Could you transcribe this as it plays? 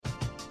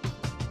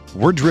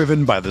We're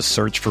driven by the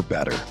search for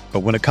better. But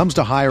when it comes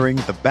to hiring,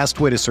 the best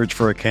way to search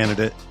for a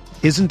candidate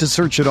isn't to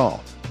search at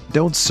all.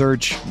 Don't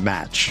search,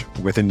 match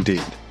with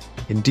Indeed.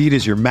 Indeed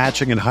is your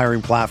matching and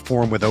hiring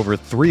platform with over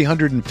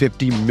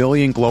 350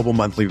 million global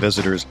monthly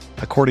visitors,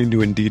 according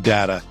to Indeed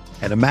data,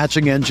 and a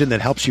matching engine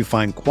that helps you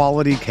find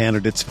quality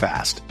candidates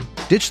fast.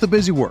 Ditch the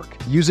busy work.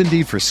 Use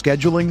Indeed for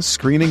scheduling,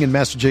 screening, and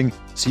messaging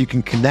so you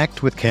can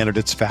connect with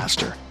candidates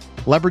faster.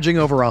 Leveraging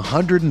over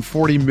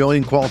 140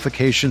 million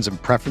qualifications and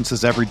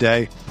preferences every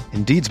day,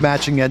 Indeed's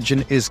matching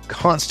engine is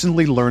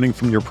constantly learning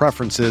from your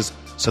preferences,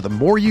 so the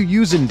more you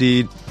use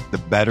Indeed, the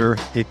better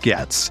it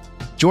gets.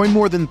 Join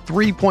more than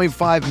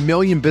 3.5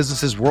 million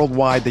businesses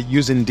worldwide that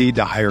use Indeed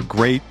to hire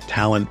great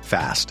talent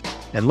fast.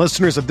 And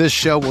listeners of this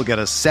show will get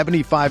a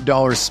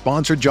 $75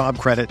 sponsored job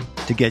credit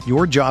to get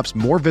your jobs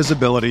more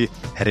visibility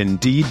at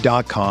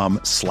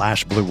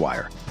Indeed.com/Blue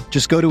Wire.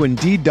 Just go to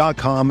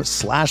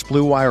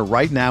Indeed.com/Blue Wire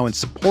right now and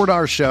support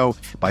our show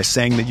by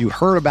saying that you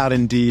heard about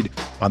Indeed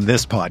on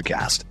this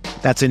podcast.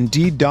 That's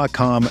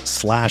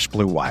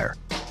Indeed.com/Blue Wire.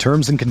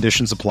 Terms and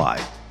conditions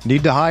apply.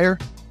 Need to hire?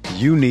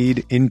 You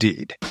need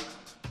Indeed. Do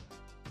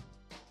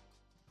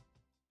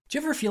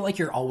you ever feel like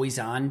you're always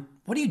on?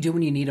 What do you do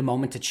when you need a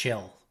moment to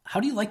chill? How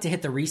do you like to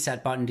hit the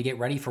reset button to get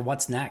ready for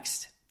what's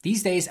next?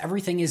 These days,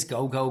 everything is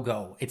go, go,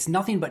 go. It's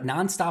nothing but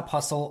nonstop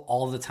hustle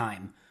all the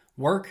time.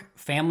 Work,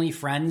 family,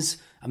 friends,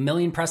 a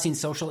million pressing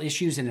social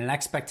issues, and an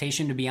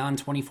expectation to be on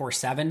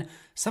 24/7.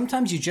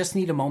 Sometimes you just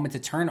need a moment to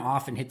turn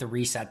off and hit the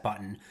reset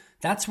button.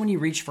 That's when you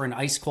reach for an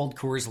ice-cold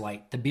Coors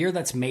Light, the beer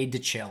that's made to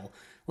chill.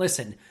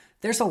 Listen,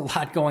 there's a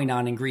lot going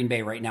on in Green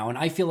Bay right now, and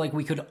I feel like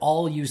we could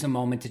all use a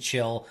moment to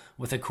chill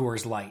with a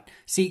Coors Light.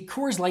 See,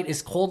 Coors Light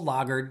is cold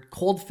lagered,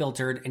 cold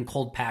filtered, and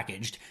cold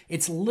packaged.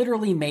 It's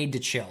literally made to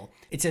chill.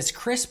 It's as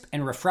crisp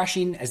and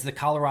refreshing as the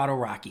Colorado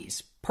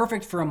Rockies.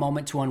 Perfect for a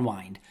moment to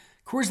unwind.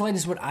 Coors Light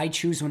is what I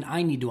choose when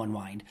I need to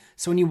unwind.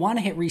 So when you want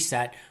to hit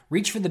reset,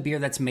 reach for the beer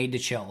that's made to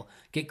chill.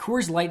 Get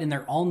Coors Light in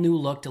their all-new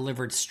look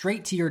delivered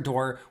straight to your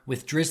door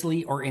with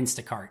Drizzly or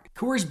Instacart.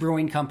 Coors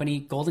Brewing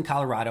Company, Golden,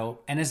 Colorado,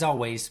 and as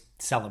always,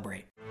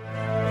 celebrate.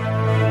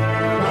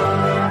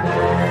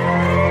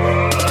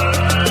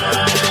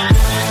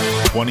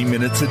 "20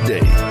 minutes a day,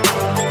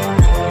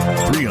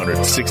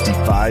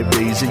 365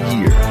 days a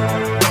year.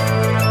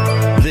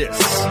 This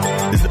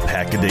is the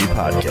Pack-A-Day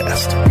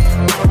Podcast.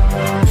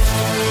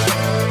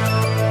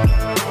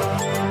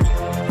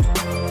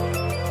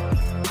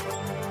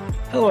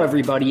 Hello,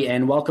 everybody,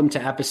 and welcome to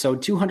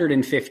episode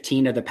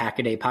 215 of the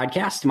Pack-A-Day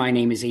Podcast. My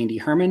name is Andy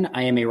Herman.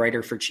 I am a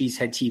writer for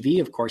Cheesehead TV.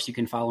 Of course, you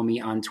can follow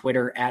me on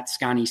Twitter at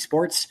Scotty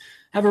Sports.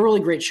 I have a really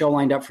great show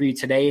lined up for you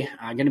today.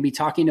 I'm going to be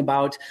talking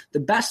about the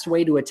best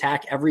way to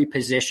attack every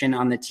position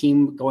on the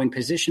team, going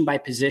position by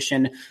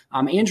position.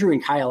 Andrew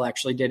and Kyle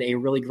actually did a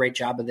really great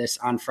job of this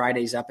on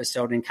Friday's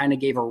episode and kind of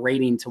gave a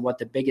rating to what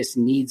the biggest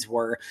needs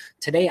were.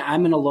 Today, I'm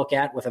going to look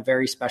at, with a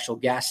very special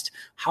guest,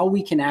 how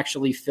we can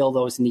actually fill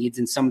those needs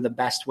and some of the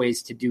best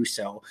ways to do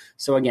so.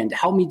 So again, to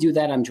help me do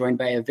that, I'm joined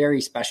by a very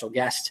special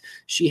guest.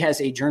 She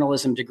has a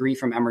journalism degree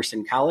from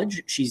Emerson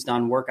College. She's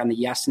done work on the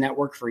Yes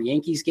Network for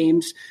Yankees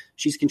games.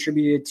 She's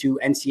contributed to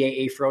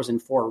NCAA Frozen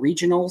Four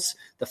regionals,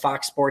 the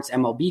Fox Sports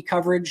MLB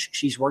coverage.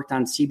 She's worked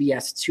on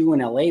CBS 2 in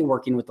LA,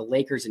 working with the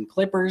Lakers and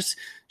Clippers.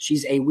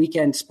 She's a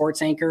weekend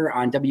sports anchor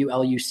on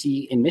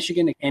WLUC in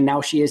Michigan, and now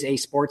she is a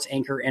sports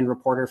anchor and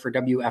reporter for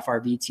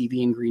WFRV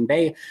TV in Green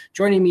Bay.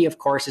 Joining me, of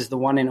course, is the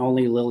one and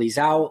only Lily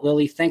Zhao.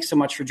 Lily, thanks so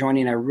much for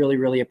joining. I really,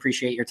 really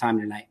appreciate your time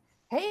tonight.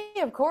 Hey,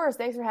 of course.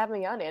 Thanks for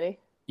having me on, Andy.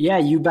 Yeah,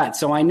 you bet.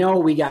 So I know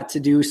we got to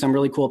do some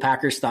really cool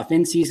Packers stuff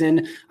in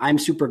season. I'm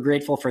super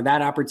grateful for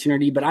that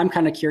opportunity, but I'm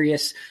kind of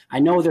curious. I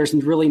know there's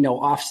really no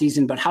off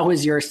season, but how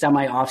has your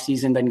semi-off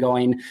season been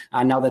going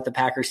now that the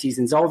Packers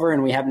season's over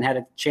and we haven't had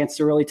a chance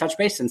to really touch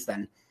base since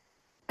then?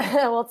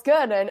 Well, it's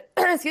good. And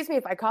excuse me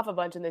if I cough a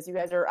bunch in this.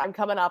 I'm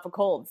coming off a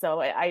cold, so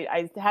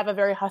I have a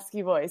very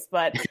husky voice.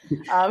 But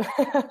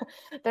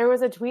there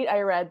was a tweet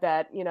I read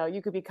that,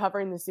 you could be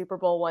covering the Super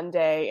Bowl one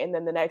day and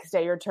then the next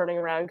day you're turning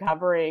around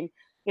covering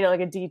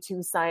like a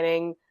D2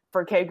 signing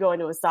for a kid going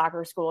to a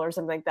soccer school or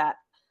something like that.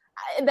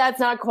 That's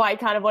not quite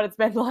kind of what it's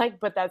been like,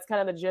 but that's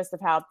kind of the gist of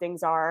how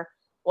things are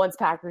once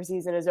Packer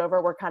season is over.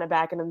 We're kind of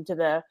back into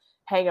the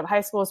hang of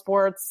high school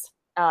sports,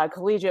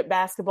 collegiate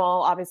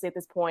basketball, obviously at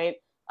this point.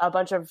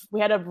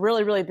 We had a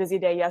really, really busy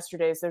day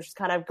yesterday, so just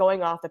kind of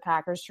going off the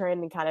Packers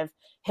train and kind of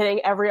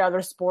hitting every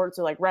other sport,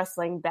 so like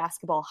wrestling,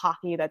 basketball,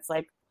 hockey. That's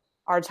like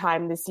our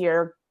time this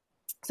year.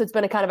 So it's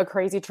been a kind of a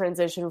crazy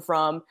transition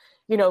from,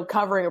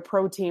 covering a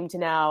pro team to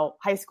now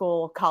high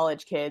school,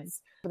 college kids.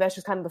 But that's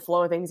just kind of the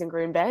flow of things in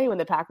Green Bay when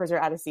the Packers are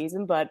out of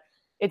season. But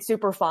it's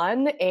super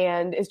fun.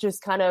 And it's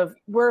just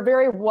we're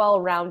very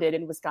well-rounded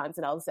in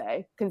Wisconsin, I'll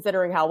say,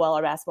 considering how well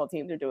our basketball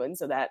teams are doing.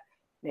 So that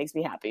makes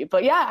me happy.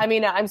 But yeah,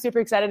 I'm super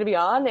excited to be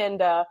on and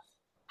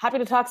happy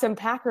to talk some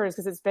Packers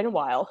because it's been a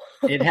while.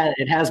 It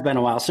has been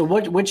a while. So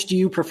which do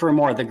you prefer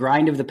more, the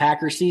grind of the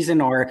Packers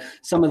season or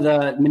some of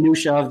the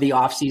minutia of the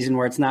off season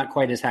where it's not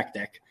quite as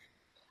hectic?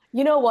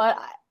 You know what?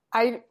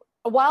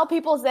 While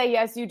people say,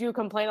 yes, you do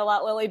complain a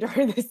lot, Lily,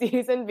 during the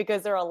season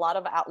because there are a lot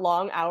of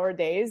long hour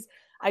days,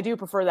 I do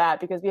prefer that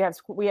because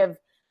we have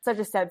such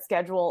a set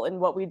schedule in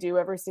what we do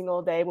every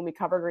single day when we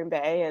cover Green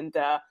Bay. And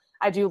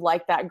I do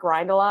like that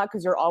grind a lot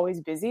because you're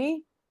always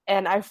busy.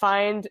 And I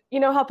find, you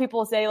know how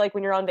people say, like,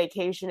 when you're on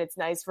vacation, it's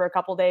nice for a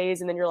couple days.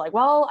 And then you're like,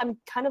 well, I'm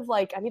kind of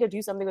like, I need to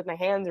do something with my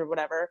hands or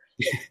whatever.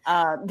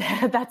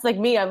 That's like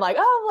me. I'm like,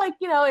 oh, like,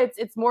 you know,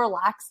 it's more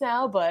lax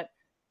now, but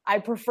I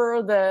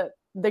prefer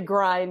the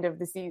grind of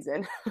the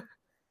season.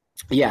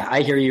 Yeah,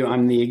 I hear you.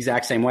 I'm the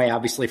exact same way,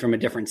 obviously from a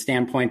different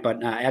standpoint,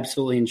 but I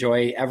absolutely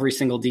enjoy every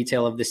single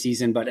detail of the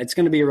season. But it's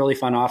going to be a really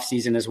fun off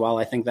season as well.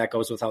 I think that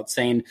goes without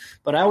saying.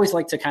 But I always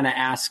like to kind of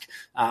ask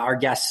our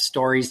guests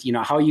stories, you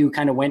know, how you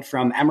kind of went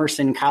from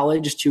Emerson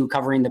College to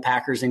covering the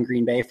Packers in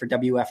Green Bay for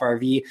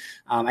WFRV.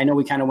 I know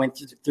we kind of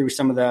went through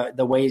some of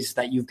the ways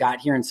that you've got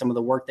here and some of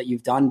the work that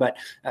you've done, but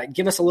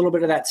give us a little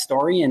bit of that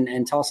story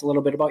and tell us a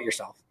little bit about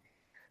yourself.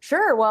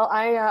 Sure. Well,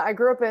 I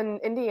grew up in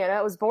Indiana.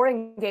 I was born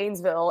in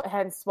Gainesville,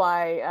 hence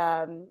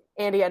why,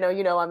 Andy, I know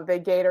you know I'm a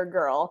big Gator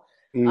girl.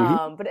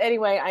 Mm-hmm. But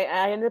anyway,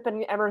 I ended up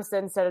in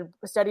Emerson,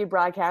 studied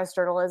broadcast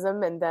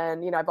journalism, and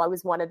then, you know, I've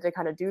always wanted to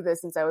kind of do this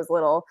since I was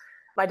little.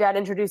 My dad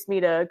introduced me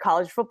to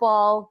college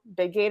football,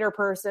 big Gator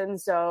person.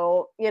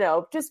 So, you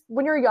know, just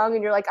when you're young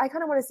and you're like, I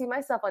kind of want to see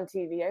myself on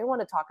TV. I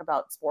want to talk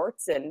about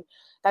sports. And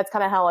that's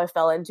kind of how I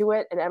fell into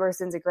it. And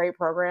Emerson's a great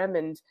program,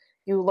 and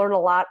you learn a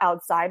lot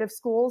outside of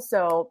school.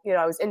 So, you know,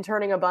 I was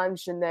interning a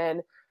bunch and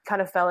then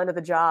kind of fell into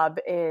the job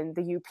in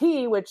the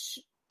UP, which,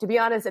 to be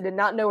honest, I did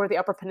not know where the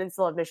Upper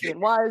Peninsula of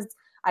Michigan was.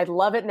 I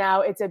love it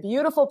now. It's a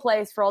beautiful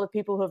place for all the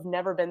people who have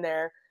never been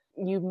there.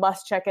 You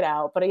must check it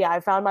out. But yeah,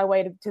 I found my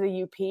way to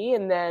the UP,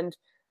 and then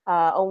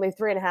only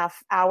 3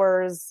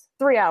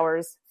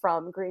 hours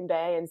from Green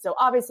Bay. And so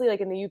obviously, like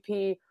in the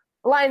UP,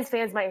 Lions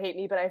fans might hate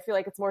me, but I feel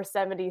like it's more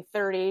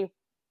 70-30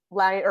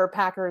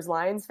 Packers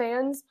Lions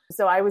fans.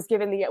 So I was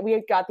given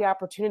we got the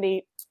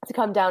opportunity to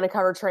come down and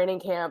cover training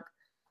camp.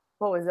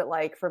 What was it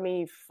like for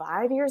me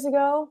 5 years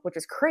ago, which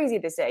is crazy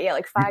to say. Yeah,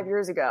 like 5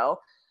 years ago.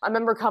 I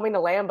remember coming to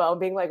Lambeau and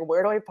being like,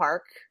 where do I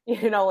park?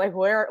 You know, like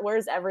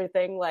where's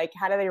everything? Like,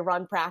 how do they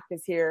run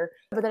practice here?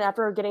 But then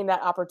after getting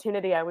that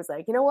opportunity, I was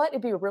like, you know what?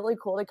 It'd be really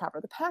cool to cover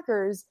the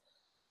Packers.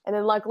 And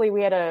then luckily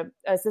we had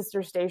a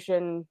sister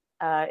station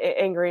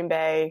in Green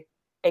Bay,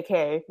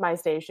 aka my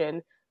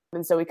station.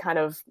 And so we kind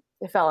of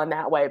fell in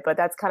that way. But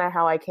that's kind of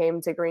how I came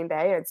to Green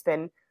Bay. It's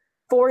been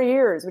 4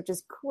 years, which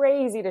is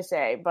crazy to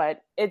say.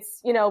 But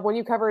it's, you know, when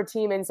you cover a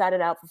team inside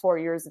and out for 4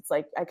 years, it's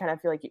like I kind of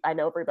feel like I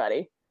know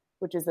everybody,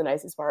 which is the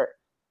nicest part.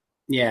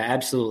 Yeah,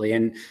 absolutely.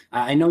 And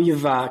I know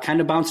you've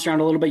kind of bounced around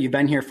a little bit. You've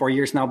been here 4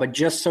 years now, but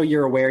just so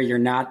you're aware, you're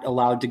not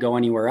allowed to go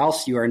anywhere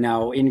else. You are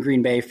now in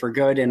Green Bay for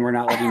good, and we're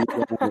not letting you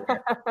go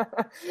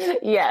anywhere.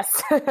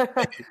 Yes.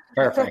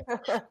 Perfect.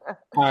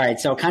 All right.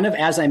 So kind of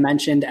as I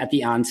mentioned at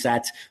the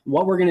onset,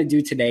 what we're going to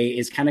do today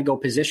is kind of go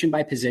position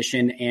by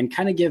position and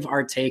kind of give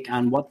our take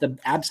on what the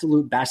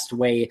absolute best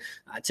way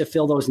to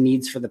fill those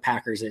needs for the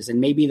Packers is.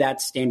 And maybe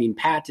that's standing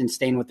pat and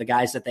staying with the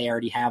guys that they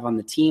already have on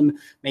the team,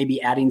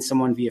 maybe adding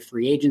someone via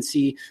free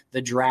agency,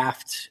 the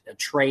draft, a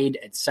trade,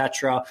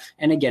 etc.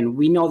 And again,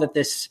 we know that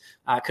this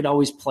could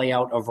always play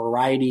out a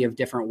variety of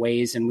different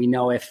ways. And we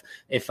know if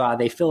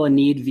they fill a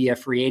need via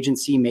free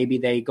agency, maybe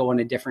they go in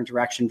a different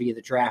direction via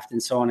the draft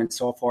and so on and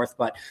so forth.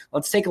 But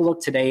let's take a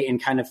look today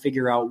and kind of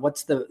figure out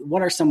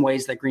what are some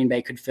ways that Green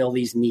Bay could fill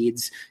these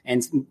needs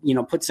and, you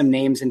know, put some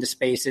names into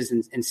spaces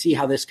and see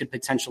how this could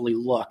potentially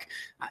look.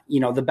 You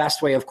know, the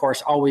best way, of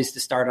course, always to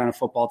start on a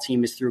football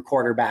team is through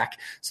quarterback.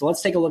 So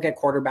let's take a look at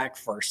quarterback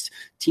first.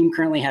 Team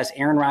currently has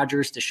Aaron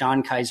Rodgers,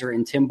 DeShone Kizer,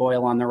 and Tim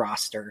Boyle on the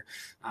roster.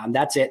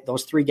 That's it,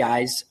 those three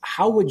guys.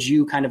 How would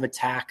you kind of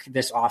attack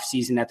this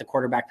offseason at the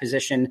quarterback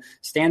position?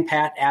 Stand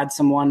pat, add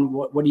someone?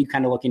 What are you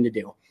kind of looking to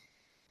do?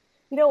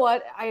 You know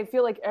what? I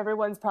feel like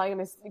everyone's probably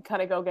going to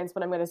kind of go against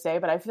what I'm going to say,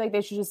 but I feel like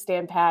they should just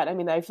stand pat. I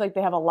mean, I feel like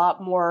they have a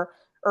lot more,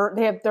 or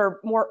they have their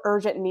more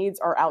urgent needs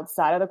are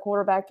outside of the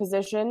quarterback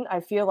position. I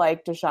feel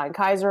like DeShone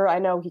Kizer, I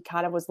know he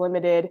kind of was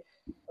limited,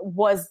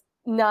 was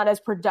not as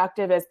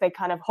productive as they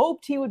kind of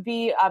hoped he would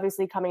be,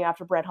 obviously coming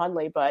after Brett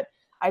Hundley. But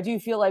I do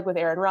feel like with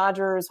Aaron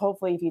Rodgers,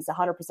 hopefully if he's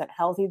 100%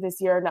 healthy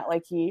this year, not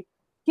like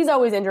he's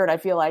always injured, I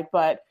feel like,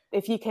 but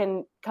if he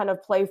can kind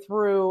of play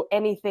through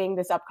anything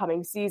this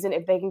upcoming season,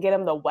 if they can get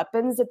him the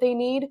weapons that they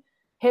need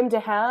him to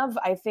have,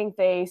 I think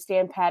they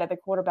stand pat at the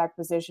quarterback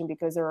position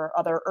because there are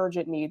other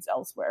urgent needs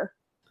elsewhere.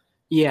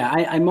 Yeah,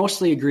 I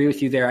mostly agree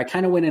with you there. I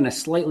kind of went in a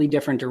slightly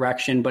different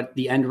direction, but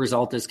the end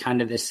result is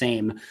kind of the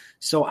same.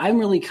 So I'm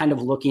really kind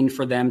of looking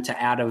for them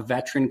to add a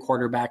veteran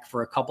quarterback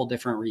for a couple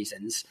different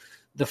reasons.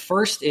 The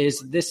first is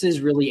this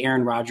is really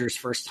Aaron Rodgers'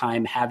 first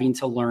time having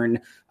to learn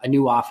a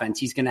new offense.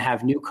 He's going to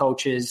have new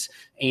coaches,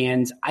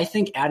 and I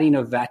think adding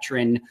a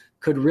veteran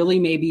could really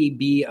maybe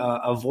be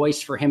a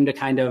voice for him to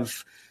kind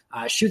of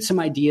shoot some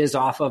ideas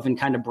off of and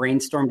kind of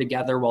brainstorm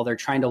together while they're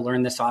trying to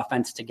learn this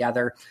offense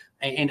together.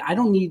 And I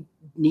don't need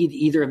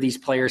either of these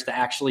players to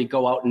actually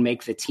go out and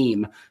make the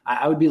team.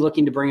 I would be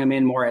looking to bring them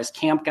in more as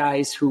camp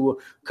guys who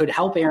could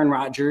help Aaron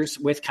Rodgers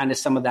with kind of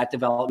some of that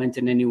development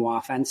in a new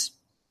offense,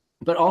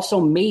 but also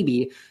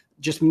maybe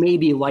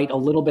light a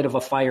little bit of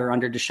a fire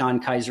under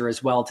DeShone Kizer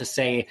as well to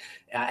say,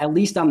 at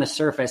least on the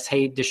surface,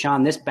 hey,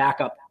 DeShone, this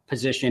backup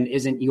position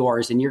isn't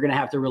yours, and you're going to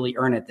have to really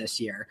earn it this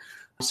year.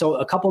 So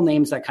a couple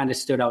names that kind of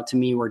stood out to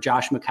me were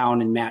Josh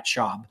McCown and Matt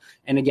Schaub.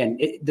 And again,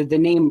 the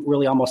name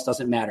really almost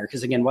doesn't matter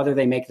because, again, whether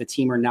they make the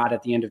team or not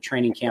at the end of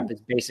training camp is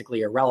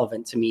basically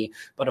irrelevant to me.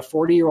 But a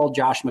 40-year-old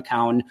Josh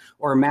McCown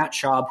or Matt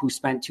Schaub, who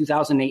spent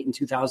 2008 and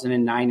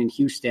 2009 in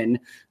Houston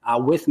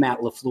with Matt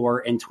LaFleur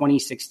and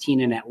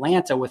 2016 in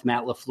Atlanta with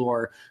Matt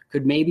LaFleur,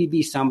 could maybe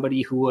be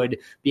somebody who would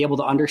be able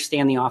to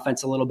understand the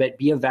offense a little bit,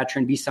 be a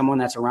veteran, be someone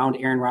that's around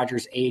Aaron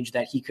Rodgers' age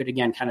that he could,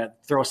 again, kind of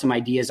throw some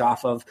ideas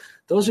off of.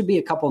 Those would be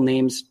a couple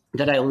names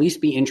that I'd at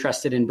least be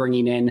interested in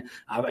bringing in,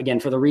 again,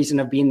 for the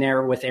reason of being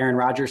there with Aaron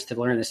Rodgers to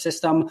learn the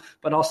system,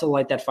 but also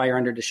light that fire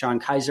under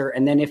DeShone Kizer.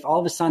 And then if all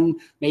of a sudden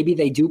maybe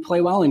they do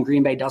play well and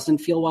Green Bay doesn't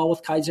feel well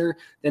with Kizer,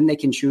 then they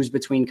can choose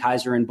between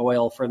Kizer and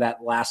Boyle for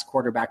that last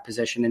quarterback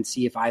position and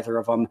see if either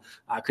of them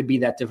could be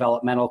that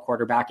developmental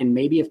quarterback. And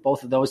maybe if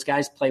both of those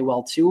guys play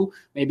well too,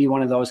 maybe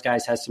one of those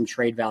guys has some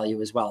trade value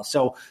as well.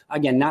 So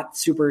again, not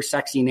super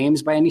sexy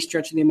names by any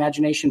stretch of the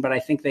imagination, but I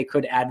think they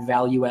could add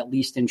value at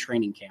least in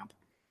training camp.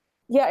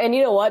 Yeah, and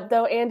you know what,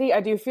 though, Andy?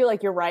 I do feel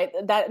like you're right.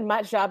 That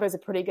Matt Schaub is a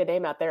pretty good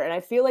name out there. And I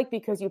feel like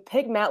because you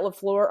pick Matt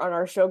LaFleur on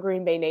our show,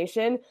 Green Bay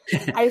Nation,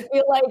 I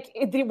feel like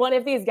one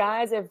of these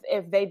guys,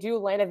 if they do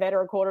land a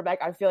veteran quarterback,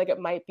 I feel like it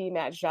might be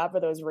Matt Schaub for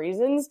those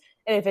reasons.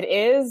 And if it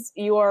is,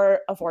 you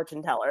are a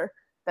fortune teller.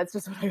 That's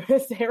just what I'm going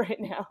to say right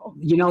now.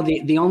 You know,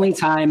 the only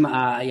time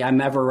I'm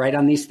ever right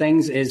on these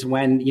things is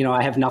when, you know,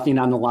 I have nothing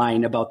on the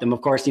line about them. Of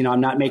course, you know,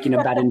 I'm not making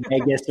a bet in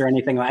Vegas or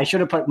anything. I should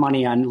have put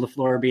money on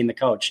LaFleur being the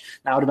coach.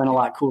 That would have been a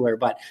lot cooler.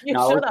 But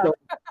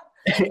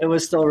it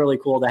was still really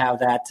cool to have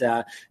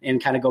that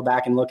and kind of go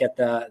back and look at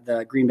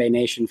the Green Bay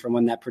Nation from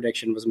when that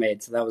prediction was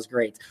made. So that was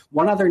great.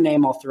 One other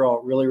name I'll throw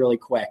out really, really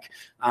quick.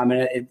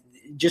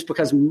 Just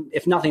because,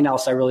 if nothing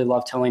else, I really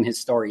love telling his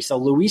story. So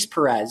Luis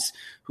Perez,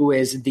 who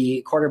is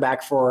the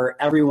quarterback for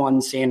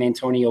everyone San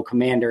Antonio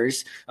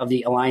Commanders of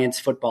the Alliance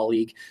Football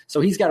League.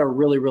 So he's got a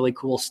really, really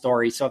cool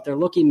story. So if they're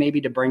looking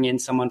maybe to bring in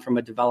someone from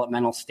a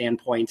developmental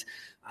standpoint,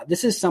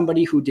 this is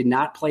somebody who did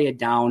not play a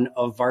down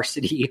of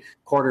varsity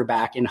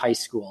quarterback in high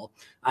school.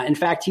 In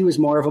fact, he was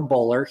more of a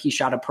bowler. He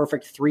shot a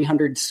perfect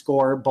 300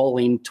 score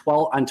bowling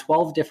on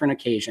 12 different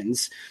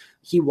occasions.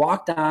 He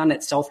walked on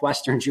at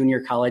Southwestern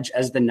Junior College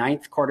as the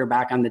 9th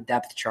quarterback on the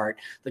depth chart.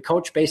 The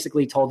coach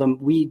basically told him,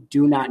 we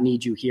do not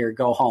need you here.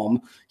 Go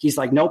home. He's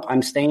like, nope,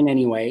 I'm staying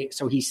anyway.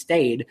 So he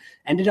stayed,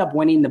 ended up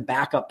winning the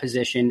backup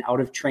position out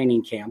of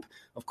training camp.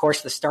 Of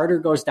course, the starter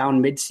goes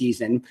down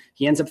midseason.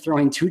 He ends up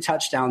throwing 2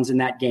 touchdowns in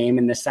that game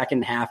in the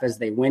second half as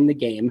they win the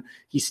game.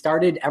 He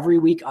started every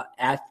week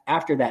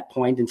after that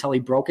point until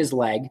he broke his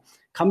leg.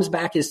 Comes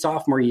back his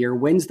sophomore year,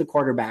 wins the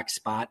quarterback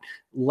spot,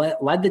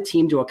 led the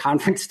team to a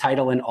conference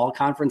title and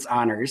all-conference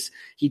honors.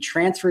 He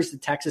transfers to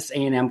Texas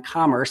A&M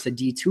Commerce, a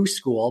D2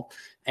 school,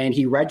 and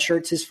he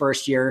redshirts his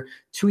first year.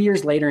 2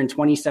 years later, in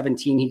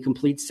 2017, he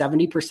completes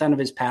 70% of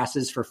his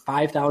passes for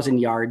 5,000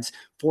 yards,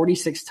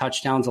 46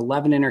 touchdowns,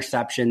 11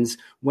 interceptions,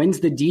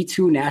 wins the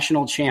D2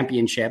 national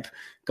championship,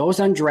 goes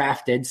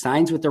undrafted,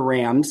 signs with the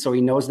Rams, so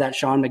he knows that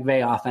Sean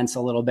McVay offense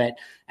a little bit,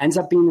 ends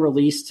up being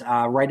released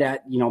right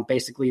at,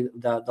 basically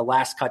the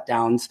last cut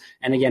downs,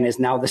 and again is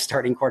now the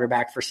starting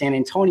quarterback for San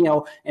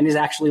Antonio and has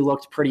actually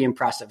looked pretty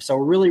impressive. So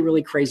really,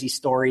 really crazy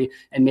story,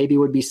 and maybe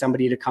would be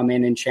somebody to come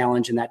in and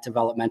challenge in that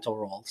developmental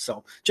role.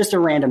 So just a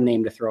random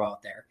name to throw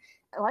out there.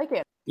 I like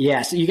it.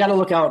 Yeah, so you got to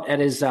look out at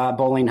his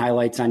bowling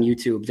highlights on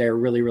YouTube. They're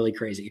really, really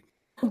crazy.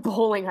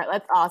 Bowling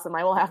highlights, that's awesome.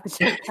 I will have to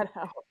check that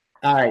out.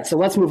 All right, so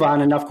let's move on.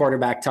 Enough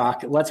quarterback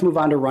talk. Let's move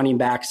on to running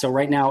back. So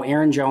right now,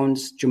 Aaron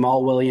Jones,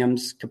 Jamal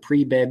Williams,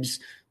 Capri Bibbs,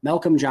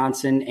 Malcolm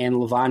Johnson, and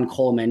Levon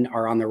Coleman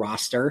are on the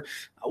roster.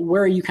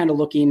 Where are you kind of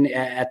looking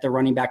at the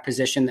running back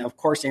position? Of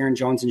course, Aaron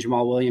Jones and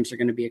Jamal Williams are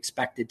going to be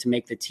expected to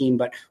make the team,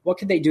 but what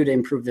could they do to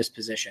improve this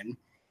position?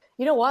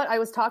 You know what? I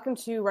was talking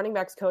to running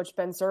backs coach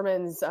Ben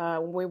Sermons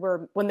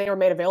when they were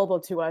made available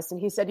to us,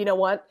 and he said, you know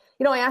what?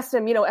 I asked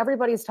him,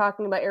 everybody's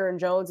talking about Aaron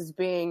Jones as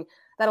being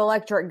that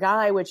electric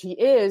guy, which he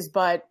is,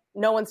 but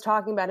no one's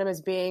talking about him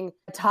as being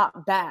a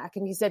top back.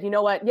 And he said, you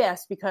know what?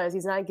 Yes, because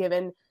he's not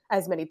given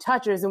as many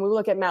touches. And we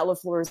look at Matt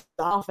LaFleur's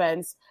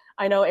offense.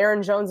 I know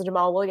Aaron Jones and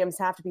Jamal Williams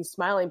have to be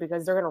smiling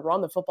because they're going to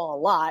run the football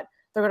a lot.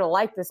 They're going to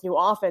like this new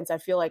offense, I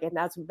feel like. And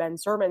that's what Ben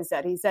Sermons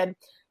said. He said,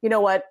 you know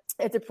what?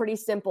 It's a pretty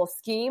simple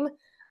scheme.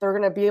 They're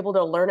going to be able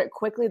to learn it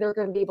quickly. They're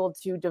going to be able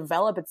to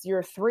develop. It's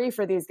year 3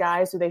 for these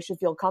guys, so they should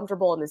feel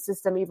comfortable in the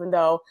system, even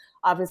though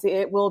obviously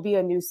it will be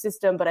a new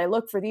system. But I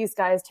look for these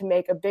guys to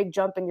make a big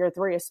jump in year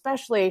 3,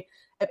 especially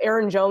if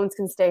Aaron Jones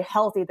can stay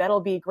healthy. That'll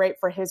be great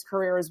for his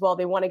career as well.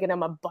 They want to get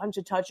him a bunch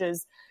of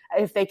touches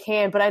if they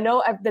can. But I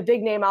know the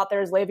big name out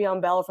there is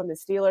Le'Veon Bell from the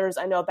Steelers.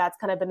 I know that's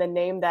kind of been the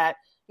name that,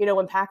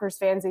 when Packers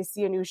fans, they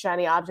see a new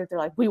shiny object, they're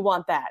like, we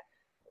want that.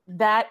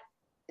 That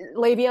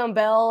Le'Veon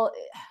Bell,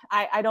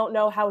 I don't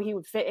know how he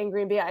would fit in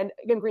Green Bay.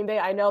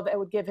 I know that it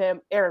would give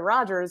him Aaron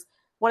Rodgers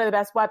one of the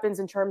best weapons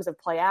in terms of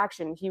play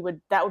action.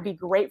 That would be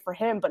great for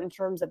him. But in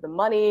terms of the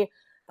money,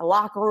 the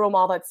locker room,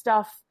 all that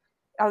stuff,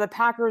 are the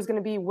Packers going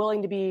to be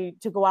willing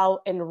to go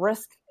out and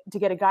risk to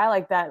get a guy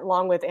like that,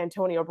 along with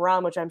Antonio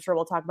Brown, which I'm sure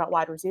we'll talk about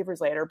wide receivers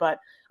later. But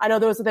I know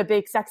those are the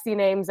big sexy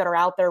names that are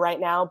out there right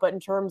now. But in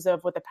terms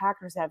of what the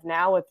Packers have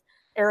now with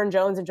Aaron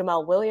Jones and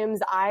Jamal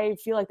Williams, I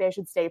feel like they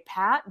should stay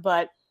pat.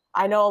 But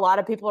I know a lot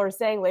of people are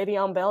saying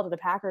Le'Veon Bell to the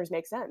Packers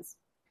makes sense.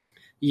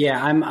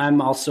 Yeah,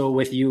 I'm also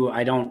with you.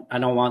 I don't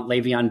want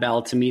Le'Veon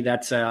Bell. To me,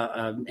 that's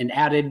an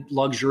added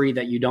luxury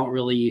that you don't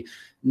really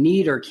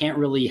need or can't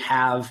really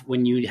have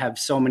when you have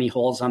so many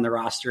holes on the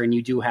roster and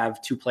you do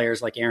have 2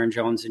 players like Aaron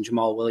Jones and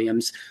Jamal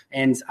Williams.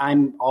 And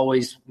I'm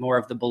always more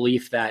of the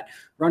belief that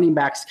running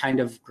backs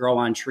kind of grow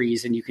on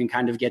trees and you can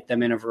kind of get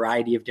them in a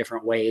variety of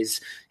different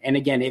ways. And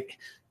again,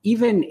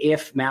 even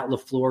if Matt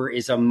LaFleur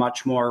is a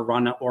much more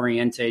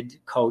run-oriented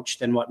coach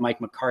than what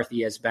Mike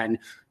McCarthy has been,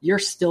 you're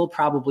still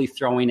probably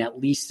throwing at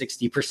least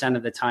 60%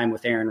 of the time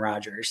with Aaron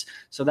Rodgers.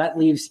 So that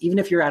leaves, even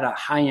if you're at a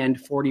high-end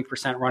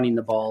 40% running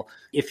the ball,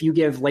 if you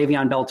give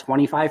Le'Veon Bell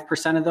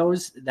 25% of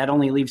those, that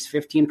only leaves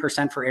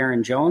 15% for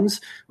Aaron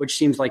Jones, which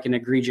seems like an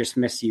egregious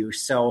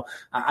misuse. So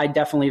I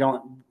definitely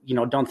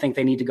don't think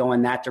they need to go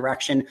in that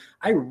direction.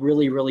 I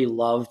really, really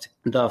loved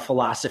the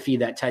philosophy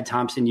that Ted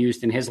Thompson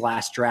used in his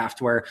last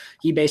draft, where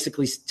he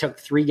basically took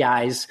 3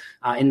 guys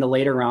in the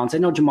later rounds. I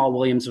know Jamal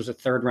Williams was a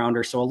 3rd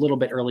rounder, so a little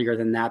bit earlier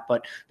than that,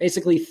 but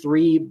basically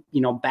 3,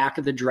 back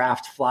of the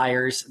draft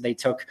flyers. They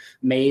took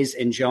Mays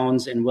and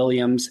Jones and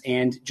Williams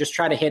and just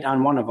try to hit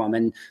on one of them.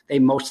 And they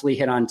mostly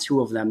hit on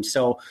 2 of them.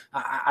 So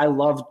I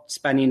love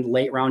spending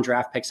late round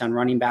draft picks on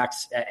running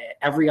backs.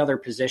 Every other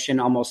position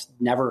almost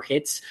never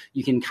hits.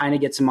 You can kind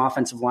of get some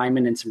offensive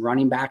linemen and some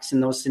running backs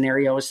in those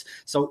scenarios.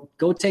 So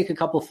go take a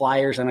couple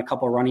flyers on a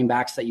couple running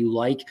backs that you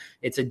like.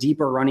 It's a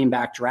deeper running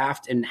back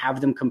draft and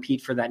have them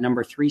compete for that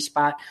number 3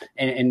 spot.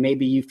 And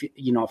maybe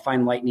you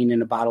find lightning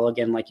in a bottle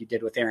again, like you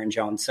did with Aaron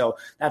Jones. So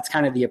that's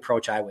kind of the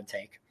approach I would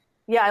take.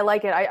 Yeah, I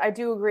like it. I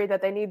do agree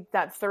that they need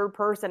that 3rd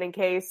person in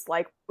case,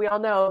 like we all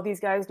know, these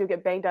guys do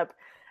get banged up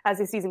as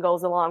the season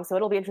goes along. So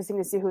it'll be interesting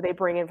to see who they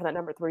bring in for that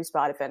number 3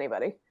 spot, if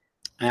anybody.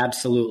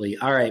 Absolutely.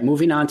 All right,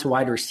 moving on to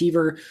wide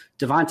receiver,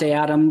 Davante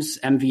Adams,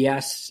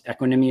 MVS,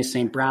 Equanimeous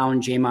St.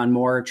 Brown, Jamon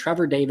Moore,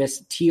 Trevor Davis,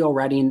 Theo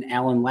Redding,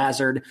 Alan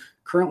Lazard,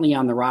 currently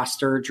on the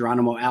roster.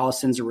 Geronimo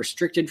Allison's a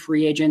restricted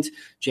free agent.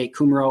 Jake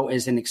Kumro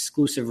is an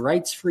exclusive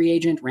rights free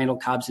agent. Randall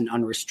Cobb's an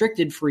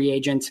unrestricted free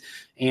agent.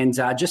 And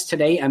just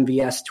today,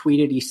 MVS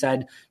tweeted, he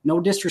said, "No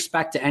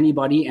disrespect to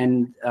anybody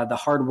and the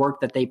hard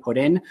work that they put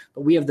in,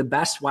 but we have the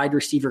best wide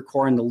receiver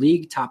core in the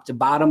league, top to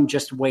bottom.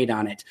 Just wait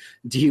on it."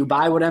 Do you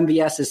buy what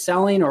MVS is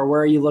selling, or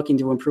where are you looking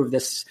to improve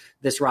this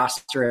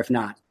roster if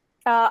not?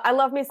 I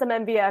love me some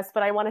MVS,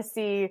 but I want to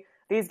see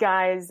these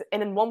guys,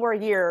 and in one more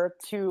year,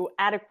 to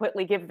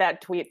adequately give that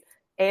tweet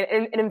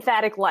an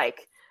emphatic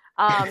like.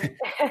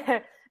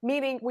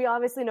 Meaning, we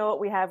obviously know what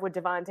we have with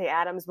Davante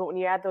Adams, but when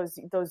you add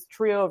those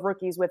trio of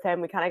rookies with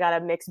him, we kind of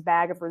got a mixed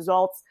bag of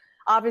results.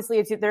 Obviously,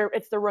 it's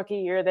the rookie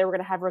year. They were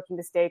going to have rookie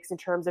mistakes in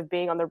terms of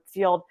being on the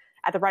field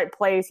at the right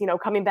place,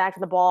 coming back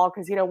to the ball.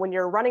 Because, when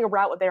you're running a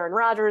route with Aaron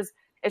Rodgers,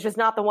 it's just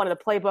not the one in the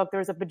playbook.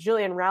 There's a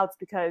bajillion routes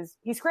because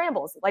he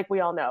scrambles, like we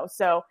all know.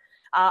 So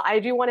I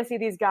do want to see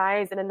these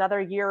guys in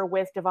another year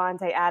with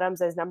Davante Adams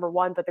as number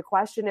 1. But the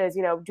question is,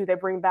 do they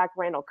bring back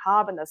Randall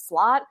Cobb in the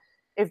slot?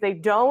 If they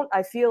don't,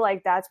 I feel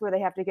like that's where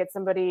they have to get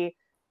somebody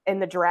in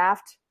the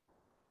draft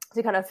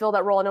to kind of fill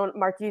that role. I know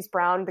Marquise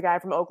Brown, the guy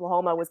from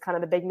Oklahoma, was kind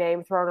of the big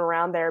name thrown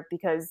around there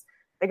because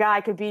the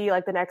guy could be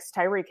like the next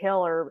Tyreek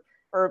Hill or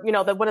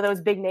one of those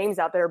big names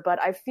out there.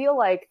 But I feel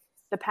like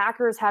the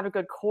Packers have a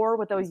good core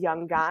with those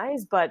young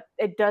guys, but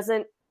it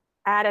doesn't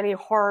add any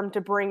harm to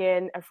bring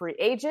in a free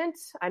agent.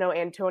 I know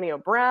Antonio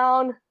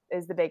Brown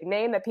is the big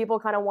name that people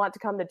kind of want to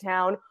come to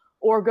town,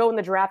 or go in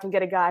the draft and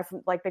get a guy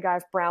from like the guy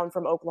Brown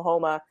from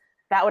Oklahoma.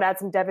 That would add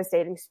some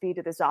devastating speed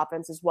to this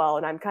offense as well.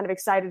 And I'm kind of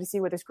excited to see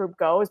where this group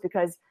goes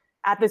because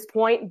at this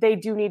point, they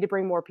do need to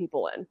bring more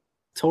people in.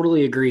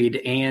 Totally agreed.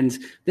 And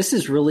this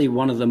is really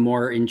one of the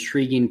more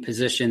intriguing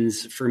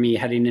positions for me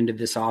heading into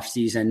this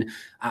offseason.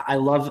 I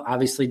love,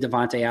 obviously,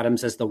 Davante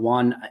Adams as the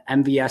one.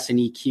 MVS and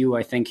EQ,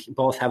 I think,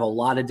 both have a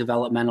lot of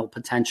developmental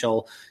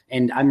potential,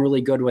 and I'm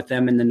really good with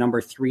them in the number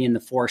 3 and the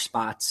 4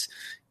 spots.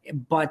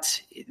 But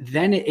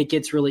then it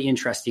gets really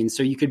interesting.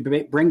 So you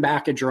could bring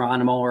back a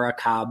Geronimo or a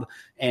Cobb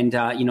and,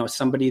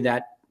 somebody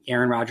that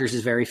Aaron Rodgers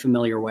is very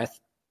familiar with.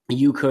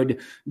 you could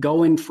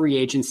go in free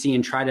agency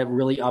and try to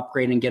really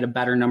upgrade and get a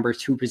better number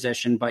 2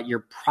 position, but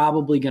you're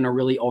probably going to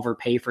really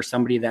overpay for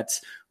somebody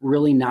that's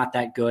really not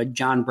that good.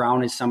 John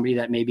Brown is somebody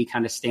that maybe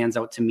kind of stands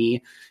out to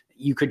me.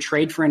 You could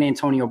trade for an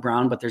Antonio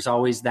Brown, but there's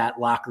always that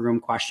locker room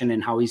question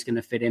and how he's going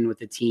to fit in with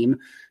the team.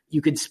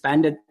 You could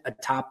spend a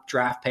top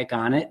draft pick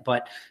on it,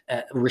 but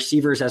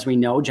receivers, as we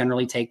know,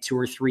 generally take 2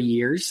 or 3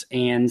 years.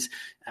 And,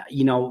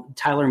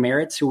 Tyler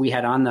Merritt, who we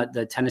had on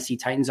the Tennessee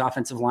Titans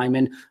offensive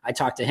lineman, I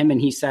talked to him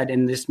and he said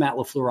in this Matt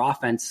LaFleur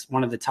offense,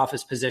 one of the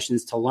toughest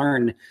positions to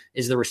learn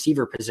is the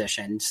receiver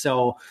position.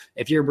 So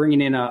if you're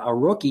bringing in a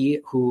rookie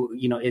who,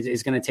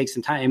 is going to take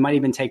some time, it might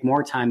even take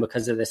more time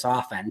because of this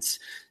offense.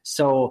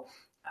 So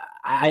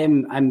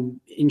I'm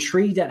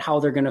intrigued at how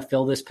they're going to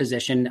fill this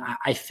position.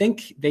 I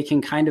think they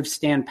can kind of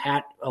stand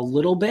pat a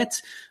little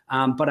bit,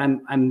 but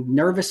I'm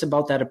nervous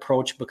about that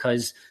approach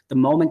because the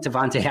moment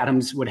Davante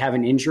Adams would have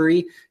an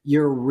injury,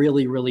 you're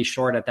really, really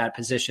short at that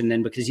position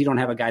then because you don't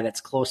have a guy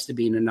that's close to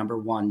being a number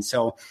 1.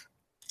 So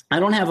I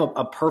don't have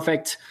a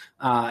perfect,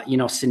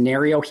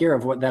 scenario here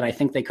of what that I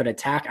think they could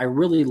attack. I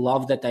really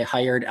love that they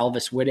hired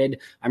Elvis Whitted.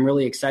 I'm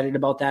really excited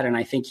about that, and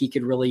I think he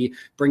could really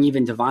bring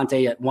even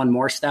Davante at one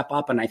more step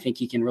up, and I think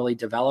he can really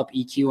develop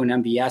EQ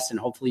and MBS and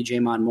hopefully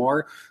Jamon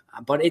Moore.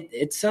 But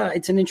it's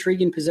an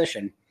intriguing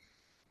position.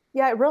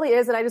 Yeah, it really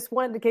is, and I just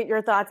wanted to get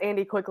your thoughts,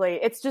 Andy, quickly.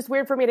 It's just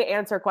weird for me to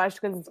answer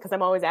questions because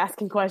I'm always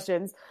asking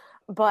questions.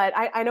 But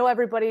I know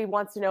everybody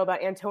wants to know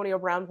about Antonio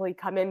Brown will he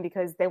come in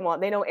because they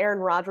know Aaron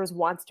Rodgers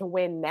wants to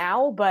win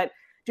now. But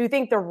do you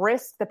think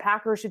the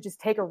Packers should just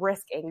take a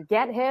risk and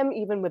get him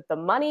even with the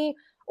money?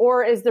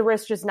 Or is the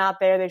risk just not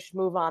there? They should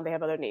move on. They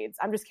have other needs.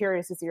 I'm just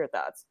curious to see your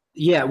thoughts.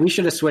 Yeah, we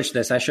should have switched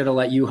this. I should have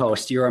let you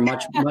host. You're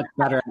much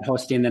better at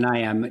hosting than I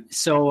am.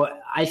 So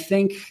I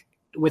think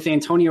with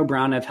Antonio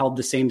Brown, I've held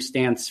the same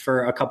stance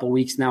for a couple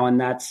weeks now, and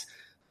that's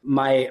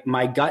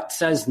my gut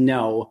says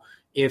no.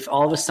 If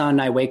all of a sudden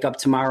I wake up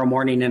tomorrow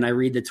morning and I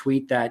read the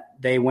tweet that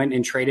they went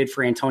and traded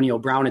for Antonio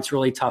Brown, it's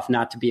really tough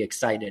not to be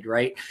excited,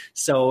 right?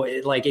 So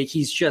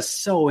he's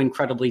just so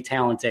incredibly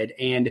talented.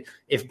 And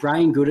if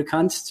Brian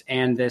Gutekunst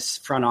and this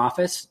front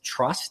office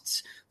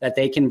trusts that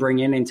they can bring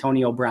in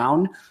Antonio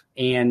Brown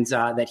and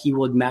that he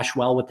would mesh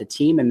well with the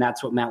team, and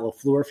that's what Matt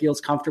LaFleur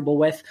feels comfortable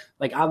with,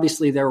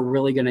 obviously they're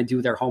really going to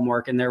do their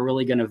homework and they're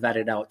really going to vet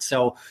it out.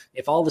 So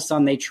if all of a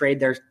sudden they trade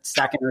their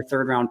second or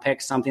third round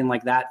pick, something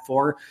like that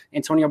for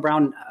Antonio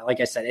Brown, like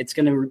I said, it's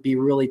going to be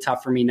really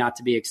tough for me not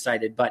to be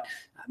excited. But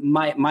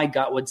my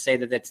gut would say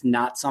that that's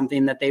not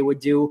something that they would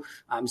do.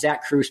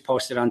 Zach Cruz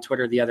posted on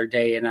Twitter the other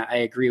day, and I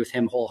agree with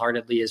him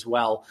wholeheartedly as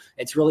well.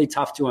 It's really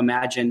tough to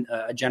imagine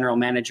a general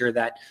manager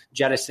that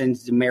jettisoned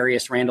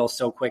Demarius Randall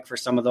so quick for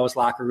some of those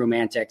locker room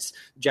antics,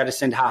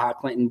 jettisoned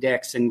Clinton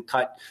Dix and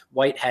cut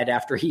Whitehead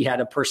after he had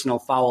a personal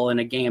foul in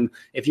a game.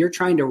 If you're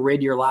trying to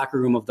rid your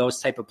locker room of those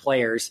type of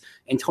players,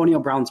 Antonio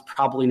Brown's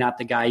probably not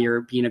the guy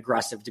you're being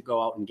aggressive to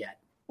go out and get.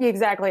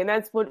 Exactly, and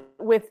that's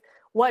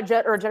what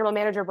general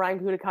manager Brian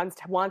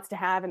Gutekunst wants to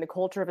have in the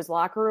culture of his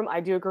locker room.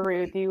 I do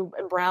agree with you,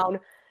 and Brown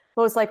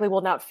most likely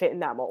will not fit in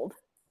that mold.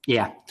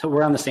 Yeah, so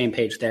we're on the same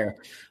page there.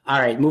 All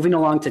right, moving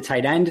along to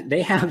tight end.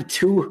 They have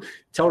 2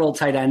 total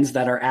tight ends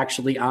that are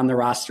actually on the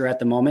roster at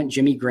the moment,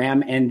 Jimmy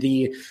Graham and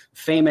the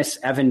famous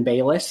Evan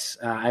Baylis.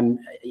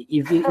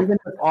 Even with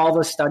all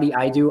the study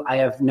I do, I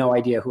have no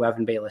idea who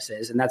Evan Baylis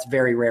is, and that's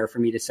very rare for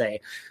me to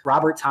say.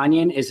 Robert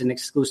Tonyan is an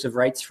exclusive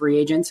rights free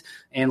agent,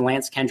 and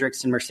Lance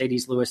Kendricks and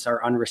Mercedes Lewis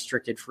are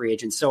unrestricted free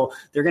agents. So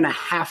they're going to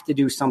have to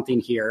do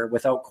something here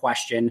without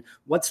question.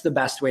 What's the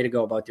best way to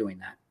go about doing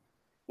that?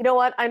 You know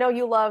what? I know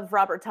you love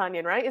Robert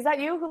Tonyan, right? Is that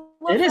you who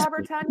loves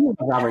Robert Tonyan?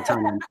 Robert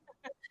Tonyan.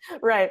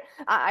 Right.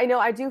 I know.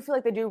 I do feel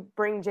like they do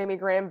bring Jimmy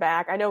Graham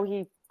back. I know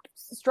he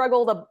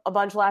struggled a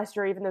bunch last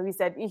year, even though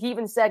he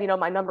even said,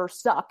 my numbers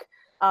suck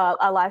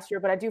last year.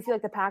 But I do feel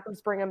like the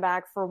Packers bring him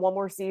back for one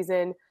more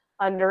season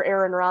under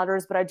Aaron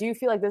Rodgers. But I do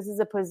feel like this is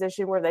a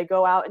position where they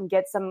go out and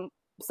get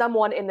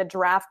someone in the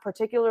draft,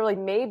 particularly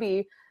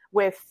maybe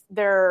with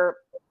their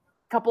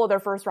couple of their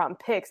first round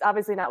picks.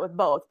 Obviously not with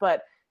both,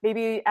 but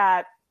maybe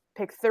at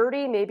pick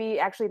 30, maybe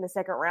actually in the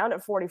second round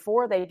at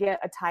 44, they get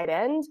a tight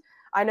end.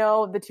 I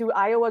know the 2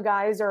 Iowa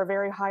guys are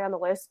very high on the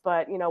list,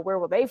 but where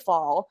will they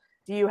fall?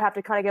 Do you have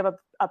to kind of give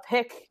a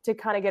pick to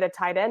kind of get a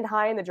tight end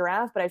high in the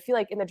draft? But I feel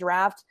like in the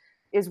draft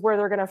is where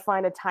they're going to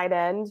find a tight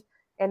end,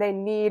 and they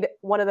need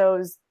one of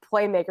those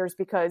playmakers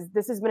because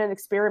this has been an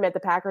experiment the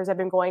Packers have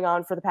been going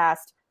on for the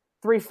past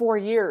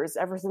 3-4 years,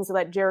 ever since they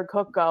let Jared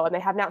Cook go, and they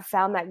have not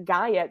found that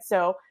guy yet.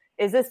 So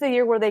is this the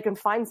year where they can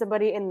find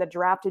somebody in the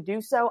draft to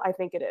do so? I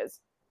think it is.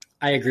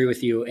 I agree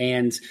with you.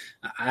 And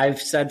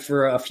I've said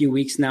for a few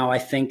weeks now, I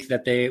think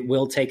that they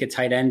will take a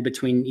tight end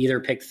between either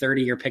pick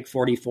 30 or pick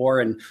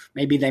 44. And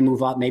maybe they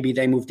move up, maybe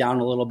they move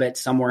down a little bit,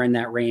 somewhere in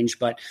that range.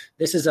 But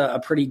this is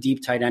a pretty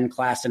deep tight end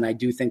class. And I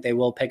do think they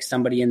will pick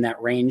somebody in that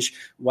range,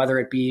 whether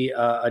it be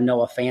a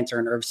Noah Fant or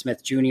an Irv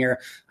Smith Jr.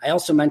 I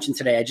also mentioned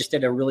today, I just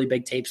did a really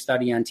big tape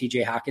study on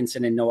TJ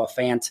Hawkinson and Noah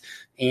Fant.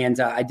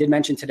 And I did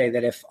mention today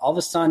that if all of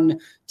a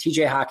sudden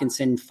TJ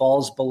Hawkinson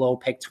falls below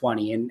pick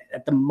 20, and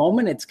at the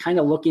moment it's kind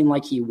of looking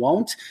like he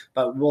won't,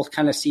 but we'll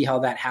kind of see how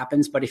that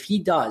happens. But if he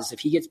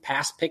gets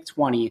past pick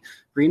 20,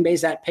 Green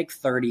Bay's at pick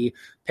 30.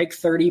 Pick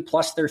 30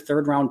 plus their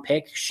third round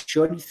pick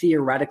should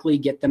theoretically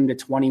get them to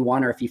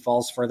 21, or if he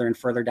falls further and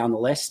further down the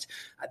list.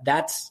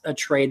 That's a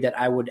trade that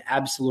I would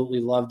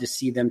absolutely love to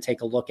see them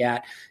take a look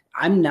at.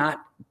 I'm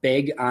not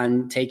big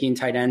on taking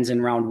tight ends in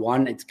round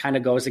one. It kind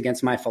of goes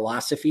against my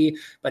philosophy.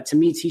 But to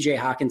me, TJ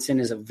Hawkinson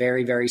is a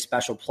very, very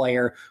special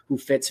player who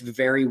fits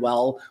very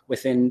well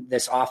within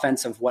this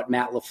offense of what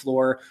Matt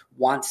LaFleur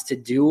wants to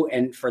do.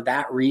 And for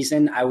that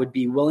reason, I would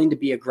be willing to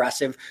be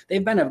aggressive.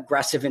 They've been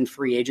aggressive in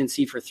free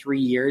agency for 3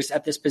 years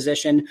at this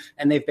position,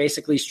 and they've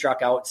basically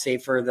struck out,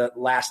 save for the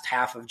last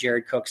half of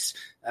Jared Cook's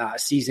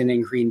season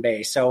in Green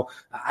Bay. So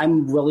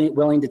I'm really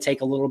willing to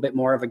take a little bit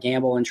more of a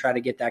gamble and try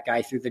to get that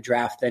guy through the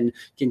draft than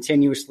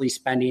continuously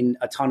spending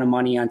a ton of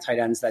money on tight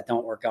ends that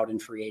don't work out in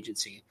free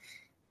agency.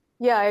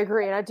 Yeah, I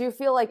agree. And I do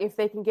feel like if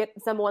they can get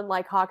someone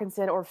like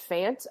Hawkinson or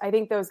Fant, I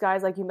think those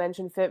guys, like you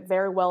mentioned, fit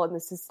very well in the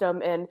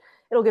system. And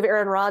it'll give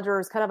Aaron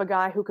Rodgers, kind of a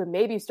guy who could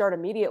maybe start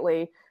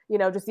immediately,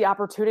 just the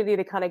opportunity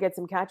to kind of get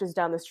some catches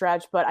down the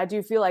stretch. But I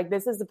do feel like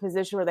this is a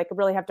position where they could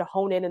really have to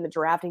hone in the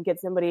draft and get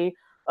somebody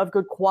of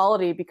good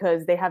quality,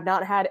 because they have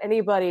not had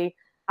anybody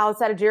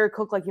outside of Jared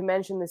Cook, like you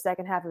mentioned, the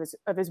second half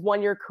of his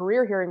 1 year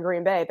career here in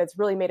Green Bay that's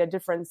really made a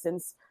difference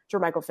since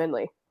Jermichael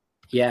Finley.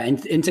 Yeah,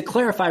 and to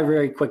clarify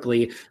very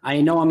quickly,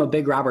 I know I'm a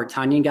big Robert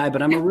Tonyan guy,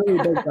 but I'm a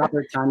really big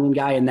Robert Tonyan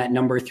guy in that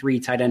number 3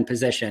 tight end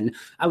position.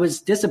 I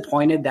was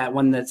disappointed that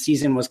when the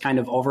season was kind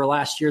of over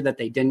last year that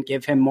they didn't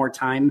give him more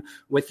time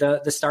with the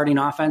starting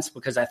offense,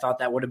 because I thought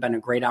that would have been a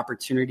great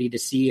opportunity to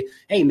see,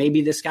 hey,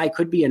 maybe this guy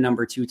could be a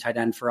number 2 tight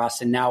end for us.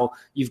 And now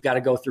you've got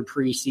to go through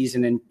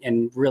preseason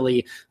and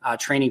really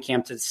training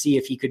camp to see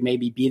if he could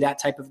maybe be that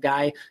type of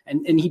guy.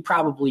 And he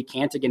probably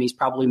can't. Again, he's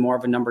probably more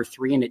of a number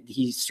 3, and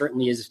he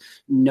certainly is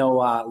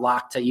no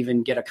lock to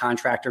even get a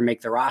contract or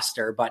make the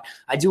roster. But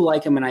I do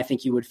like him, and I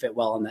think he would fit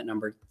well in that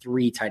number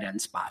 3 tight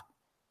end spot.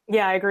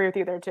 Yeah, I agree with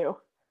you there too.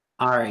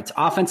 All right.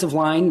 Offensive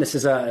line. This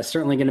is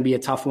certainly going to be a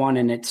tough one,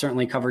 and it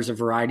certainly covers a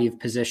variety of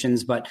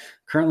positions. But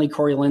currently,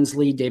 Corey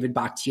Linsley, David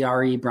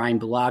Bakhtiari, Brian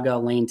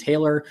Bulaga, Lane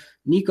Taylor,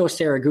 Nico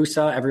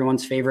Saragusa,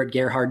 everyone's favorite,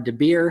 Gerhard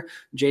DeBeer,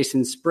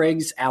 Jason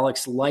Spriggs,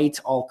 Alex Light,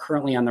 all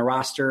currently on the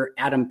roster.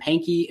 Adam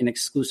Pankey, an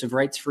exclusive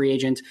rights free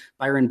agent.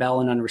 Byron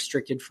Bell, an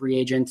unrestricted free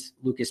agent.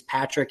 Lucas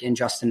Patrick and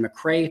Justin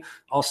McCray,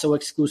 also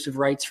exclusive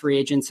rights free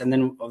agents. And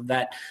then of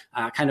that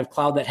kind of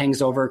cloud that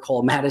hangs over,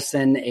 Cole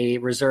Madison, a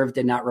reserve,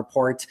 did not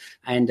report,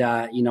 and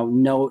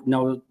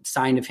no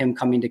sign of him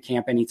coming to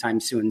camp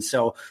anytime soon.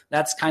 So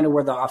that's kind of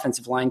where the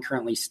offensive line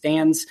currently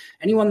stands.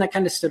 Anyone that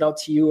kind of stood out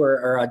to you,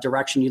 or a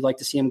direction you'd like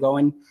to see him going?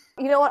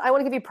 You know what? I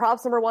want to give you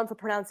props, number 1, for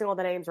pronouncing all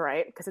the names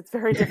right, because it's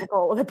very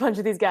difficult with a bunch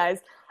of these guys.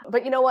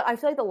 But you know what? I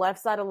feel like the left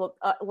side of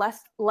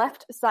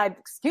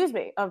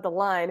the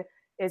line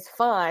is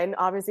fine,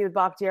 obviously with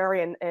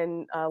Bakhtiari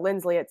and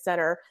Linsley at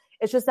center.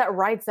 It's just that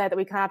right side that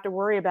we kind of have to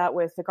worry about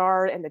with the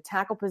guard and the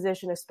tackle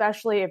position,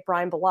 especially if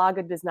Brian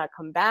Bulaga does not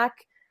come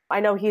back. I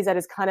know he's at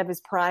his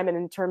prime, and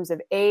in terms of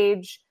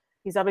age,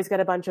 he's obviously got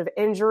a bunch of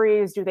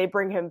injuries. Do they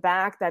bring him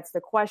back? That's the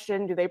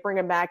question. Do they bring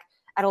him back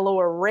at a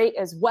lower rate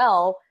as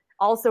well?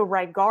 Also,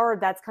 right guard,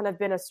 that's kind of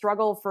been a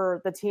struggle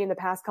for the team the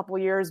past couple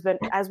of years. But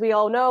as we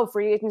all know,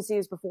 free agency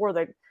is before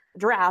the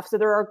draft. So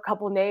there are a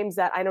couple of names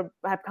that I know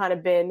have kind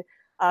of been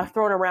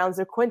thrown around.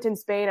 So Quinton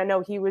Spain, I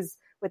know he was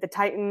with the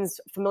Titans,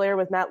 familiar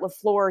with Matt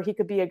LaFleur. He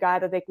could be a guy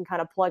that they can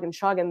kind of plug and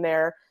chug in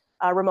there.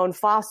 Ramon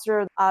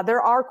Foster.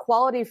 There are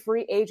quality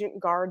free agent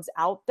guards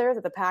out there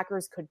that the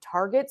Packers could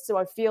target. So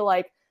I feel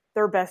like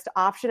their best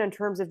option in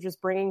terms of just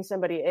bringing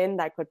somebody in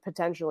that could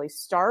potentially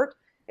start,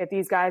 if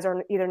these guys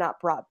are either not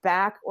brought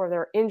back or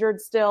they're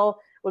injured still,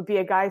 would be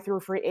a guy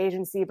through free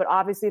agency. But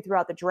obviously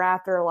throughout the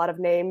draft, there are a lot of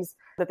names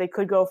that they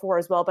could go for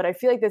as well. But I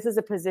feel like this is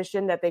a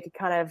position that they could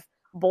kind of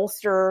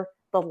bolster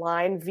the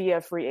line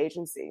via free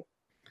agency.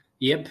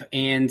 Yep.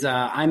 And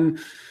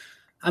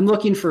I'm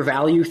looking for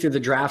value through the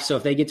draft. So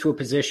if they get to a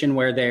position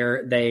where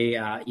they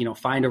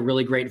find a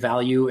really great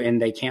value and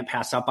they can't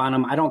pass up on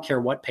them, I don't care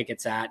what pick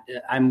it's at.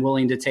 I'm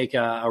willing to take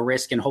a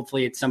risk, and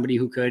hopefully it's somebody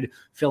who could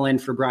fill in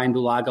for Brian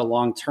Bulaga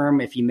long term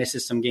if he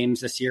misses some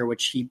games this year,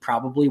 which he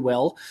probably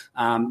will.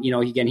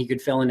 Again, he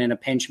could fill in a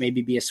pinch,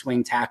 maybe be a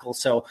swing tackle.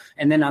 So,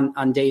 and then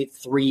on day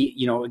 3,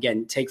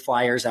 again, take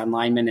flyers on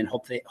linemen and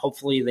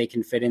hopefully they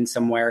can fit in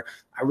somewhere.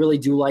 I really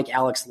do like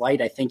Alex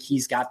Light. I think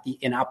he's got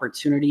an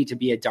opportunity to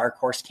be a dark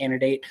horse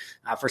candidate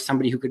for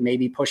somebody who could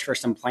maybe push for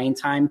some playing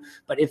time.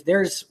 But if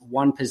there's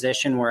one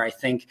position where I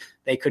think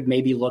they could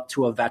maybe look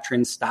to a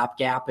veteran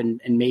stopgap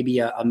and maybe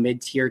a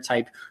mid-tier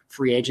type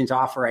free agent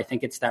offer, I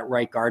think it's that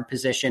right guard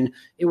position.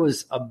 It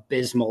was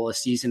abysmal a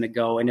season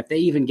ago. And if they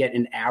even get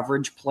an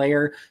average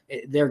player,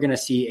 they're going to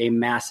see a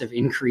massive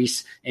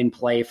increase in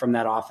play from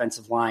that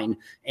offensive line.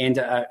 And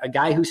a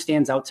guy who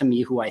stands out to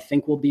me, who I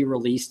think will be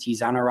released,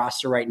 he's on our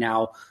roster right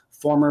now,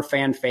 former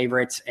fan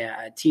favorites,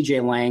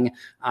 TJ Lang.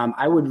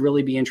 I would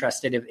really be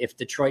interested if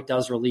Detroit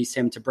does release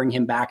him to bring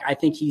him back. I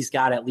think he's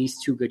got at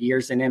least 2 good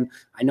years in him.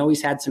 I know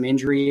he's had some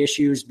injury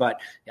issues, but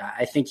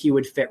I think he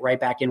would fit right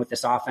back in with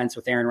this offense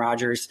with Aaron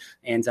Rodgers.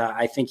 And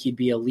I think he'd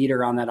be a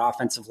leader on that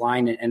offensive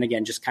line. And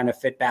again, just kind of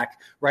fit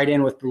back right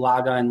in with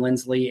Bulaga and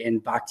Lindsley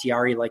and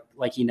Bakhtiari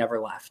like he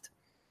never left.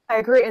 I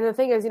agree. And the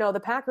thing is,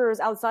 the Packers,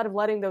 outside of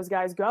letting those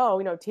guys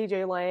go,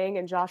 TJ Lang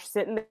and Josh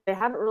Sitton, they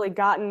haven't really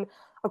gotten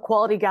a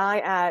quality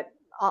guy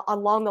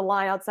along the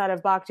line outside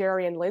of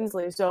Bakhtiari and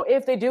Lindsley. So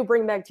if they do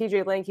bring back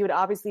TJ Lang, he would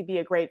obviously be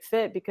a great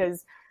fit,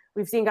 because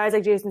we've seen guys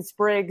like Jason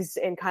Spriggs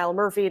and Kyle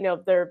Murphy,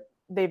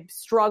 they've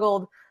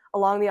struggled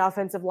along the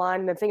offensive line.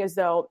 And the thing is,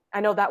 though,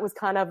 I know that was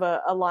kind of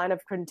a line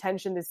of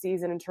contention this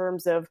season in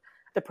terms of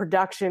the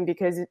production,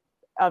 because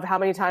of how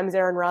many times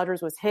Aaron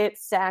Rodgers was hit,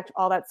 sacked,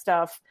 all that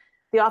stuff.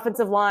 The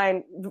offensive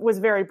line was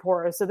very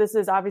porous. So this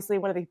is obviously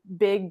one of the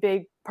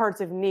big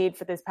parts of need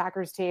for this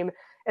Packers team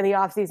in the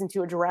offseason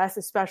to address,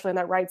 especially on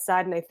that right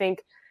side. And I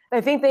think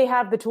they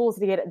have the tools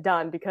to get it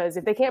done, because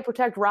if they can't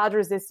protect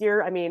Rodgers this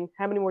year, I mean,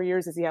 how many more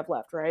years does he have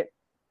left, right?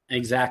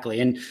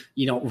 Exactly. And,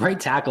 right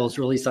tackle is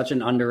really such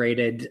an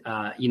underrated,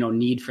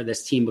 need for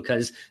this team,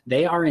 because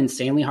they are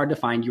insanely hard to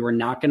find. You are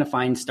not going to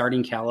find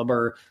starting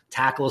caliber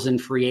tackles in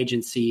free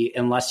agency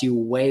unless you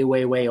way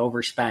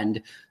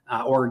overspend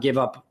or give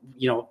up,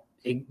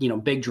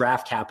 big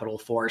draft capital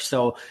for.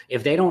 So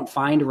if they don't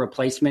find a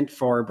replacement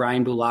for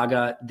Brian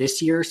Bulaga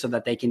this year so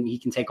that he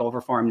can take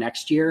over for him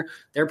next year,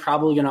 they're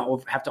probably going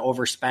to have to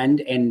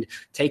overspend and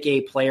take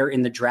a player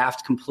in the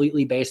draft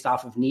completely based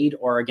off of need,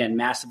 or again,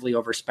 massively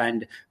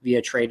overspend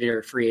via trade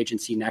or free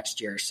agency next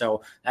year.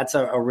 So that's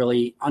a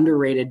really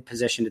underrated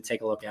position to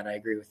take a look at. I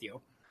agree with you.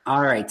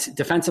 All right,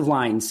 defensive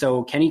line.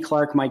 So Kenny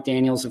Clark, Mike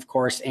Daniels, of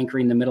course,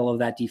 anchoring the middle of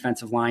that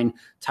defensive line.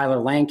 Tyler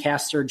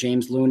Lancaster,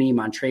 James Looney,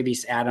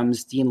 Montravius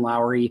Adams, Dean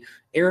Lowry,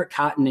 Eric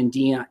Cotton, and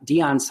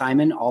Deion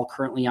Simon, all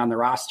currently on the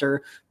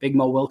roster. Big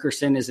Mo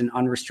Wilkerson is an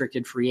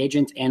unrestricted free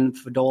agent, and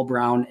Fadol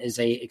Brown is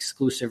a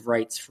exclusive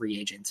rights free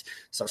agent.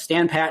 So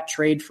stand pat,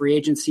 trade, free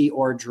agency,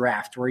 or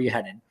draft. Where are you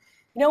headed?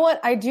 You know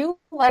what? I do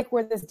like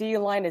where this D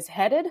line is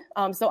headed.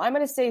 So I'm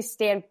going to say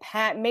stand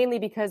pat, mainly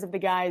because of the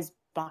guys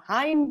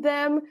behind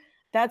them.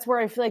 That's where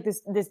I feel like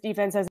this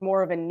defense has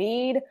more of a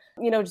need.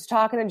 Just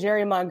talking to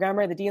Jerry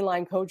Montgomery, the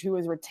D-line coach who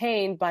was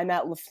retained by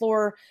Matt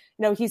LaFleur,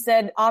 he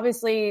said,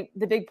 obviously,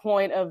 the big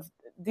point of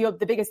the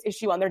biggest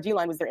issue on their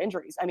D-line was their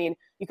injuries. I mean,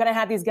 you kind of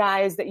had these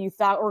guys that you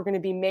thought were going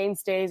to be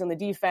mainstays on the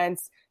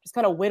defense, just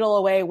kind of whittle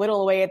away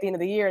at the end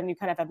of the year, and you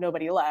kind of have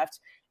nobody left.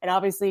 And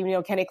obviously,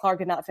 Kenny Clark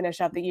did not finish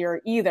out the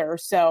year either.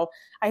 So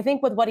I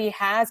think with what he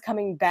has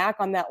coming back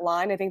on that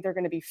line, I think they're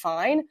going to be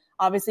fine.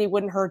 Obviously, it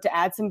wouldn't hurt to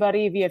add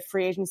somebody via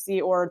free agency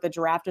or the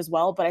draft as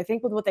well. But I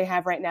think with what they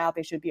have right now,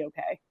 they should be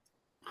okay.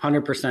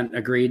 100%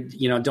 agreed.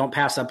 Don't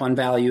pass up on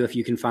value if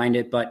you can find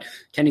it. But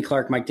Kenny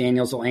Clark, Mike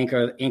Daniels will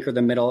anchor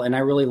the middle, and I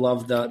really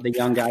love the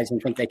young guys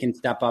and think they can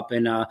step up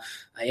in a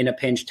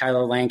pinch.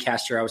 Tyler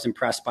Lancaster, I was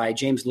impressed by.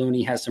 James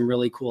Looney has some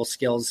really cool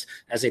skills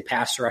as a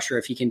pass rusher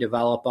if he can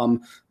develop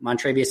them.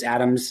 Montravius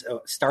Adams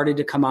started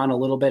to come on a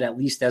little bit, at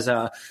least as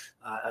a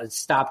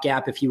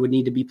stopgap if he would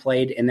need to be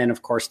played. And then,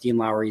 of course, Dean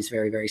Lowry is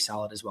very, very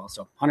solid as well.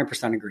 So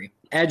 100% agree.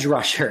 Edge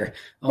rusher.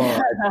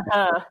 Oh,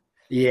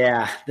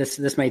 yeah,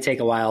 this may take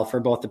a while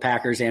for both the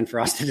Packers and for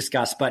us to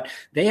discuss, but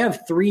they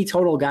have 3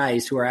 total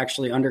guys who are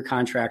actually under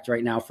contract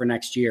right now for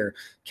next year.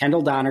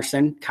 Kendall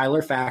Donnerson,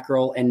 Kyler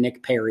Fackrell, and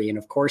Nick Perry. And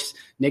of course,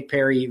 Nick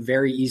Perry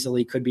very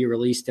easily could be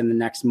released in the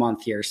next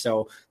month here.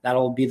 So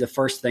that'll be the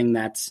first thing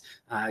that's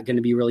going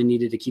to be really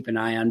needed to keep an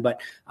eye on. But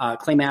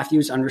Clay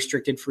Matthews,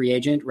 unrestricted free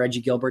agent.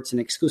 Reggie Gilbert's an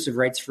exclusive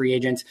rights free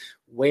agent.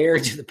 Where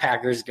do the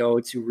Packers go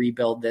to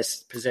rebuild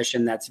this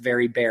position that's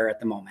very bare at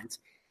the moment?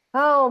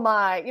 Oh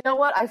my, you know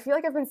what? I feel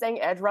like I've been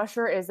saying edge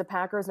rusher is the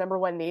Packers' number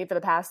one need for the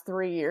past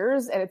 3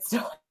 years, and it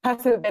still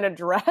hasn't been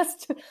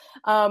addressed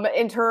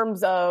in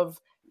terms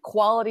of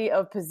quality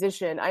of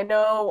position. I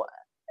know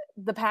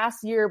the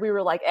past year we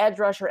were like edge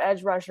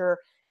rusher,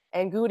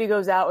 and Goody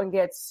goes out and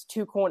gets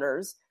 2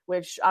 corners,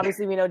 which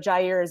obviously we know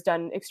Jair has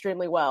done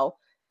extremely well.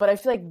 But I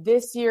feel like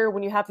this year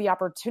when you have the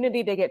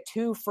opportunity to get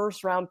 2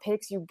 first-round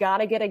picks, you got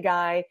to get a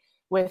guy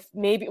with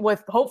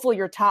hopefully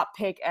your top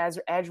pick as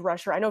edge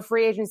rusher. I know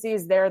free agency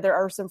is there. There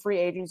are some free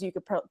agents you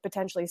could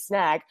potentially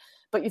snag.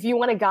 But if you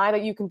want a guy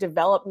that you can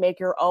develop, make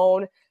your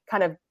own,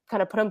 kind of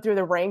put him through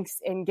the ranks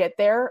and get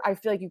there, I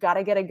feel like you got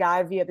to get a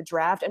guy via the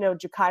draft. I know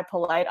Ja'Kai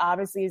Polite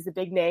obviously is the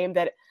big name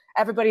that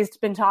everybody's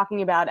been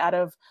talking about out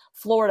of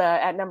Florida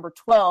at number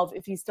 12,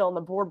 if he's still on the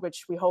board,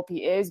 which we hope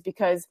he is.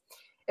 Because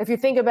if you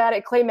think about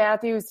it, Clay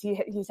Matthews,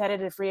 he's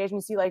headed to free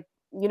agency like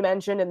you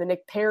mentioned, and the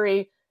Nick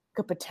Perry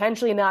could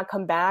potentially not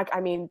come back.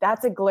 I mean,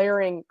 that's a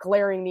glaring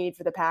need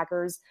for the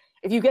Packers.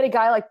 If you get a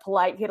guy like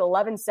Polite, he had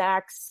 11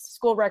 sacks,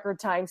 school record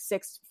tying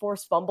 6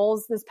 forced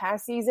fumbles this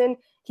past season.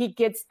 He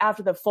gets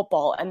after the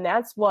football, and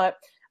that's what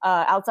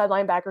outside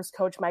linebackers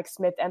coach Mike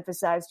Smith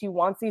emphasized. He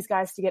wants these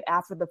guys to get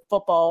after the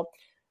football.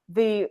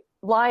 The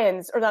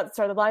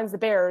the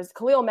Bears,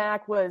 Khalil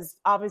Mack was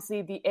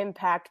obviously the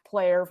impact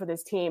player for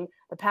this team.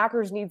 The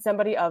Packers need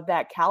somebody of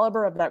that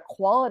caliber, of that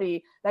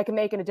quality that can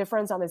make a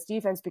difference on this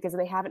defense because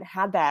they haven't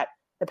had that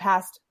the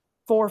past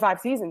 4 or 5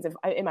 seasons,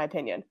 in my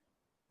opinion.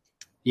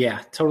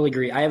 Yeah, totally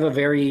agree. I have a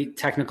very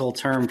technical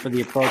term for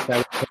the approach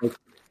that I would take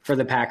for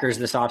the Packers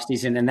this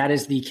offseason, and that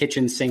is the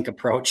kitchen sink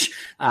approach.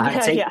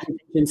 The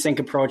kitchen sink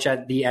approach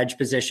at the edge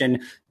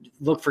position.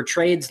 Look for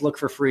trades, look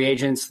for free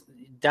agents.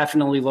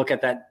 Definitely look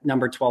at that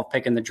number 12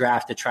 pick in the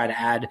draft to try to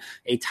add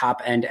a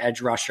top end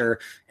edge rusher.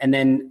 And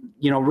then,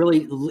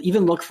 really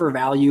even look for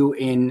value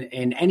in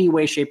any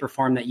way, shape, or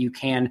form that you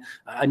can.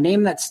 A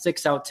name that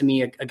sticks out to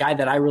me, a guy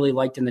that I really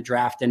liked in the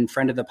draft and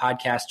friend of the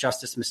podcast,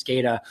 Justice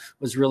Mosqueda,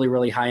 was really,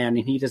 really high on, and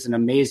he does an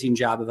amazing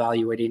job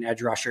evaluating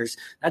edge rushers.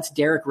 That's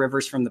Derek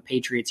Rivers from the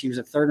Patriots. He was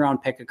a 3rd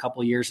round pick a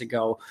couple years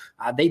ago.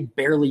 They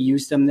barely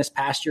used him this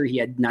past year. He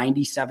had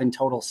 97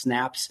 total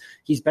snaps.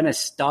 He's been a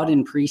stud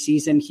in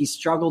preseason. He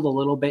struggled a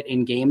little bit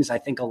in games. I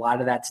think a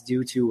lot of that's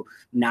due to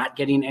not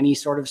getting any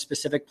sort of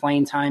specific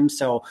playing time.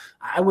 So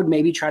I would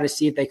maybe try to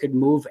see if they could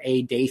move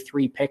a day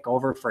 3 pick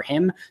over for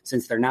him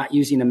since they're not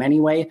using him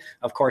anyway.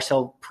 Of course,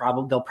 they'll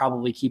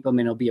probably keep him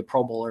and he'll be a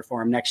Pro Bowler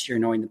for him next year,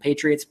 knowing the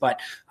Patriots. But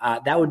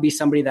that would be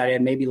somebody that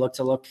I'd maybe look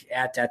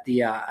at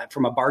the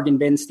from a bargain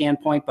bin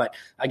standpoint. But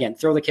again,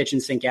 throw the kitchen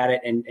sink at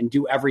it and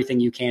do everything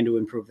you can to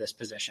improve this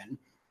position.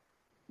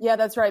 Yeah,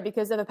 that's right.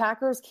 Because if the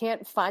Packers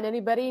can't find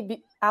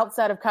anybody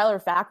outside of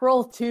Kyler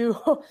Fackrell to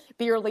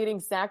be your leading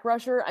sack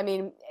rusher, I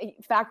mean,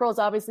 Fackrell's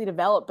obviously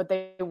developed, but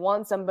they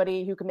want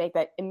somebody who can make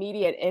that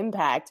immediate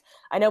impact.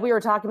 I know we were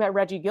talking about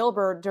Reggie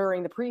Gilbert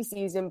during the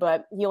preseason,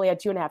 but he only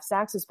had 2.5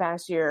 sacks this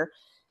past year.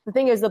 The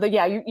thing is, though,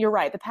 you're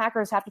right. The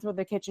Packers have to throw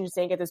the kitchen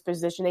sink at this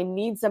position. They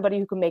need somebody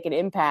who can make an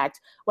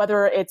impact,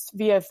 whether it's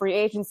via free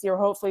agency or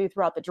hopefully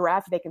throughout the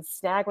draft. If they can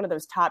snag one of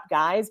those top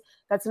guys,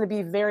 that's going to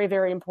be very,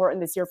 very important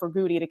this year for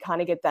Goody to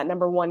kind of get that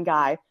number 1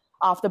 guy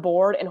off the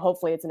board, and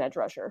hopefully it's an edge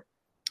rusher.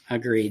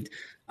 Agreed.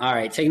 All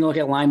right, taking a look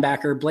at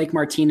linebacker, Blake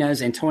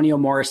Martinez, Antonio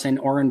Morrison,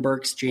 Oren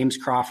Burks, James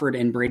Crawford,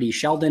 and Brady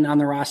Sheldon on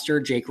the roster.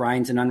 Jake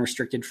Ryan's an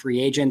unrestricted free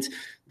agent.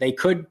 They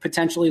could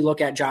potentially look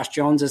at Josh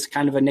Jones as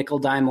kind of a nickel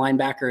dime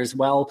linebacker as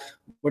well.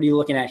 What are you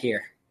looking at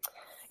here?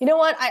 You know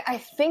what? I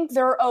think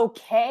they're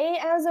okay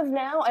as of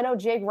now. I know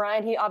Jake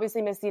Ryan, he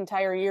obviously missed the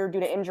entire year due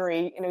to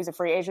injury, and he's a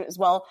free agent as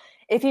well.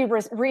 If he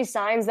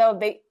re-signs, though,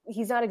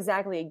 he's not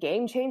exactly a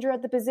game changer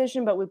at the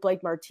position, but with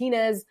Blake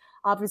Martinez,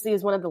 obviously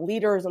is one of the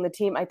leaders on the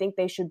team, I think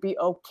they should be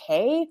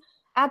okay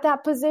at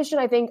that position.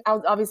 I think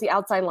obviously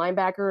outside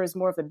linebacker is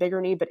more of the bigger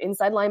need, but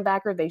inside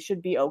linebacker, they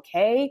should be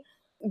okay.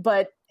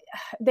 But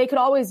they could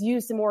always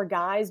use some more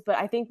guys, but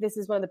I think this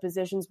is one of the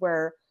positions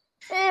where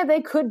they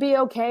could be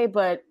okay,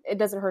 but it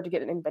doesn't hurt to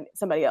get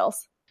somebody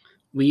else.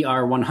 We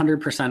are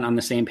 100% on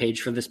the same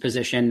page for this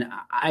position.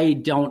 I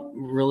don't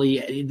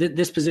really,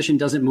 this position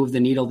doesn't move the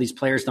needle. These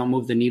players don't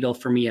move the needle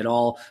for me at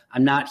all.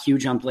 I'm not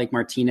huge on Blake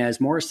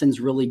Martinez. Morrison's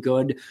really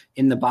good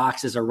in the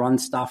box as a run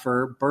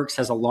stuffer. Burks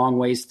has a long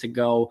ways to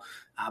go.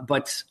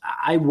 But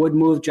I would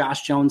move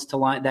Josh Jones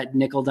to that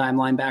nickel dime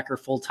linebacker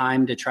full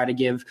time to try to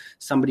give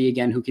somebody,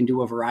 again, who can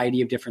do a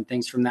variety of different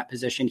things from that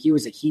position. He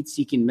was a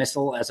heat-seeking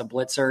missile as a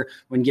blitzer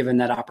when given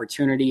that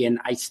opportunity, and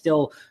I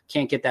still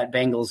can't get that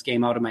Bengals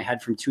game out of my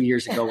head from 2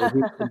 years ago where he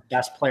was the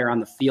best player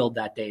on the field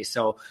that day.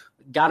 So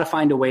got to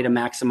find a way to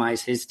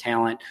maximize his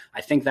talent.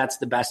 I think that's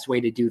the best way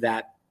to do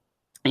that.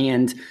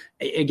 And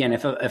again,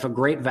 if a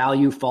great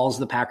value falls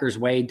the Packers'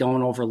 way,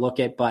 don't overlook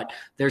it. But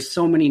there's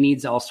so many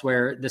needs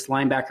elsewhere. This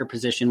linebacker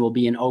position will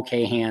be in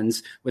okay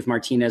hands with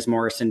Martinez,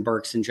 Morrison,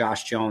 Burks, and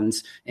Josh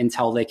Jones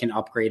until they can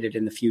upgrade it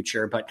in the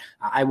future. But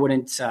I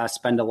wouldn't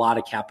spend a lot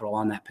of capital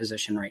on that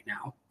position right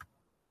now.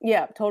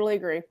 Yeah, totally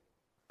agree.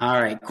 All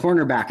right,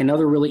 cornerback,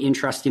 another really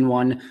interesting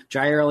one.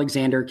 Jair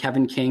Alexander,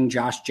 Kevin King,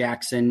 Josh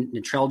Jackson,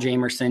 Natrell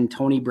Jamerson,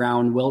 Tony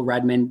Brown, Will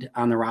Redmond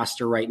on the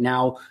roster right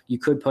now. You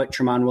could put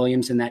Tramon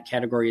Williams in that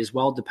category as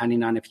well,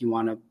 depending on if you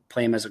want to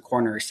play him as a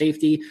corner or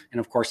safety, and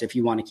of course, if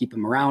you want to keep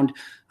him around.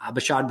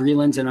 Bashaud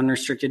Breeland's an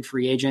unrestricted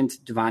free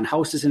agent. Devon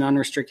House is an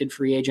unrestricted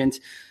free agent.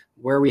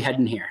 Where are we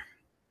heading here?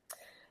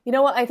 You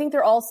know what? I think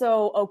they're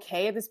also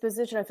okay at this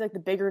position. I feel like the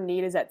bigger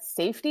need is at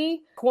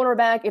safety.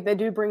 Cornerback, if they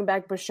do bring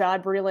back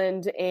Bashaud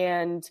Breeland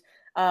and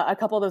a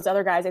couple of those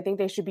other guys, I think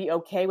they should be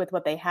okay with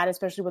what they had,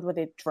 especially with what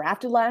they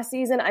drafted last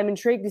season. I'm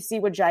intrigued to see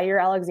what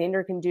Jair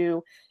Alexander can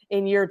do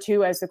in year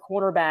 2 as the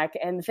quarterback.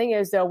 And the thing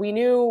is, though,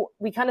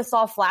 we kind of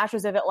saw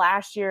flashes of it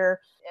last year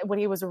when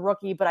he was a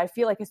rookie, but I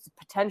feel like his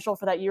potential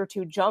for that year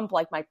 2 jump,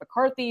 like Mike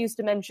McCarthy used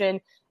to mention,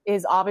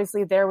 is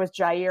obviously there with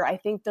Jair. I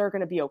think they're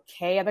going to be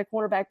okay at the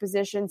cornerback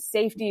position.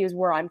 Safety is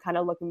where I'm kind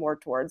of looking more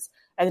towards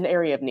as an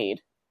area of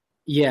need.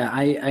 Yeah,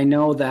 I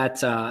know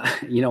that,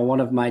 one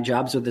of my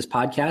jobs with this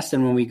podcast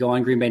and when we go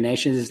on Green Bay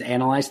Nation is to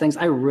analyze things.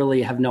 I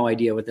really have no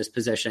idea with this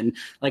position.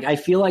 Like, I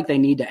feel like they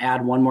need to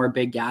add one more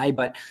big guy,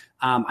 but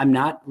I'm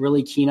not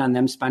really keen on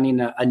them spending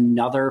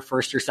another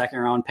first or second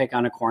round pick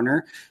on a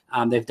corner.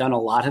 They've done a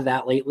lot of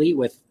that lately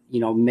with,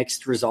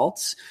 mixed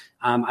results.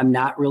 I'm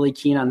not really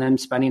keen on them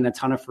spending a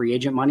ton of free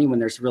agent money when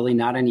there's really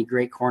not any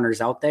great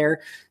corners out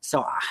there.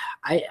 So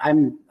I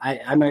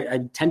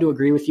tend to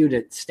agree with you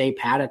to stay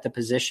pat at the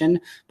position,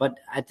 but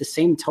at the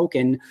same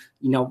token,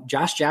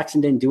 Josh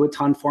Jackson didn't do a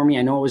ton for me.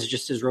 I know it was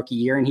just his rookie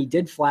year, and he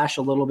did flash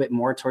a little bit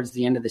more towards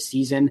the end of the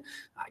season.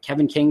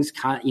 Kevin King's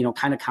kind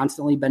of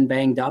constantly been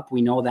banged up.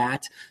 We know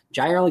that.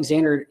 Jair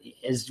Alexander,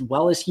 as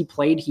well as he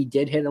played, he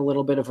did hit a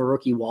little bit of a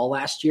rookie wall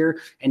last year.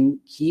 And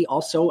he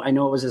also, I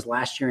know it was his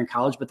last year in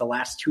college, but the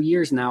last 2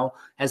 years now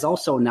has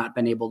also not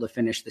been able to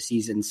finish the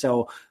season.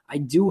 So I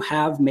do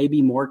have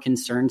maybe more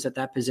concerns at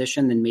that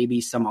position than maybe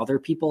some other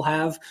people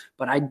have.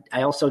 But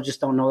I also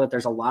just don't know that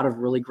there's a lot of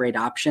really great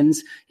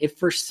options. If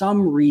for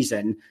some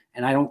reason,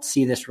 and I don't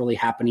see this really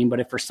happening, but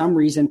if for some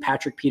reason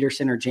Patrick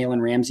Peterson or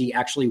Jalen Ramsey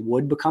actually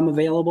would become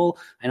available,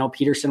 I know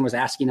Peterson was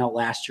asking out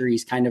last year.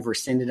 He's kind of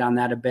rescinded on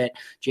that a bit.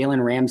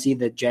 Jalen Ramsey,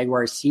 the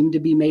Jaguars seem to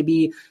be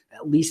maybe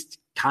at least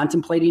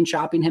contemplating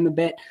shopping him a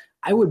bit.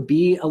 I would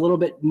be a little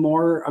bit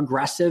more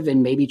aggressive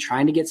and maybe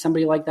trying to get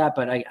somebody like that.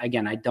 But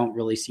I don't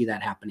really see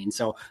that happening.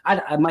 So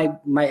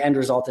my end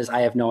result is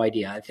I have no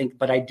idea.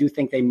 But I do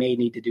think they may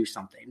need to do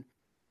something.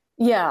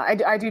 Yeah,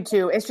 I do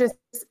too. It's just,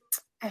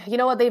 you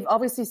know what? They've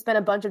obviously spent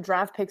a bunch of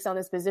draft picks on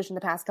this position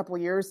the past couple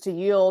of years to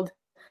yield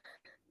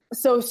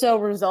so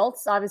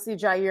results. Obviously,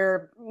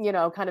 Jair,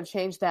 kind of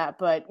changed that.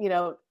 But,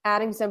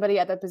 adding somebody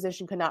at that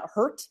position could not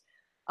hurt.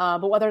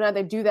 But whether or not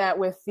they do that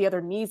with the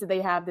other needs that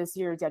they have this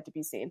year is yet to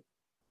be seen.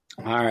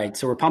 All right,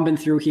 so we're pumping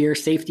through here.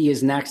 Safety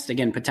is next.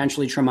 Again,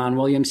 potentially Tramon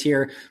Williams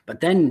here, but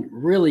then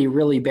really,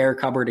 really bare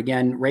cupboard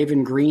again.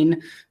 Raven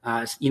Green,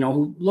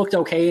 who looked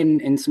okay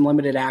in some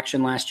limited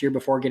action last year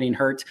before getting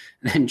hurt.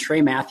 And then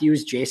Trey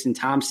Matthews, Jason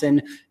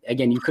Thompson.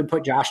 Again, you could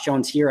put Josh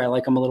Jones here. I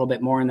like him a little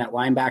bit more in that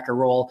linebacker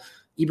role.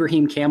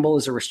 Ibrahim Campbell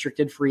is a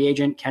restricted free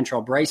agent.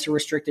 Kentrell Bryce, a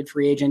restricted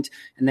free agent.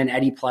 And then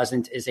Eddie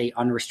Pleasant is a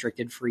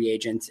unrestricted free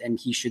agent, and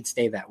he should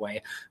stay that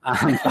way.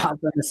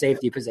 Thoughts on the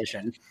safety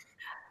position?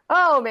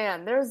 Oh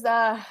man, there's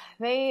the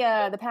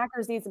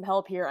Packers need some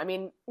help here. I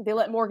mean, they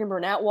let Morgan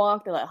Burnett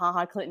walk. They let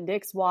HaHa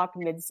Clinton-Dix walk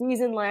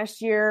mid-season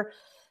last year.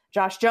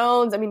 Josh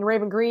Jones,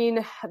 Raven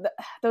Green,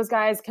 those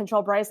guys,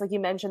 Kentrell Bryce, like you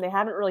mentioned, they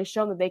haven't really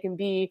shown that they can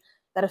be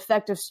that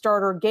effective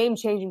starter,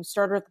 game-changing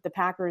starter that the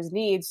Packers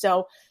need.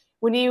 So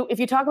if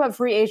you talk about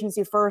free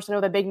agency first, I know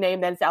the big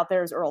name that's out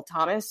there is Earl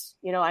Thomas.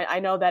 I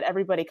know that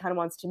everybody kind of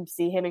wants to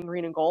see him in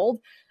green and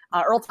gold.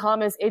 Earl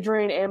Thomas,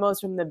 Adrian Amos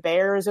from the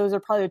Bears, those are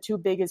probably the two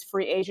biggest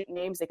free agent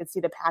names they could see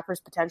the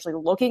Packers potentially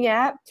looking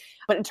at.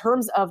 But in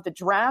terms of the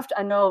draft,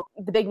 I know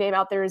the big name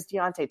out there is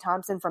Deontay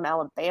Thompson from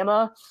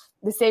Alabama,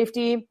 the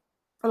safety,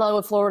 along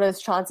with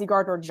Florida's Chauncey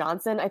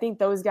Gardner-Johnson. I think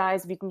those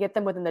guys, if you can get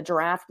them within the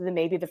draft, then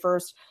maybe the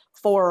first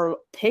 4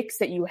 picks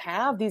that you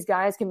have, these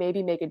guys can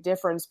maybe make a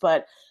difference.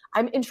 But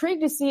I'm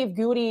intrigued to see if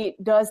Goody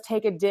does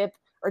take a dip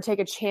or take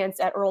a chance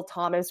at Earl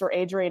Thomas or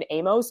Adrian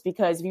Amos,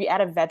 because if you add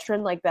a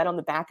veteran like that on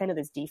the back end of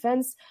this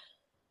defense,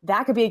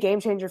 that could be a game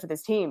changer for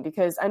this team.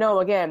 Because I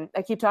know, again,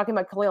 I keep talking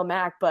about Khalil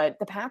Mack, but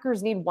the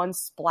Packers need one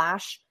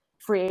splash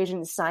free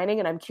agent signing,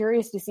 and I'm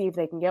curious to see if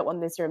they can get one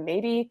this year.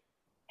 Maybe,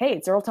 hey,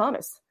 it's Earl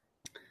Thomas.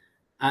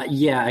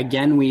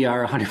 Again, we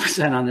are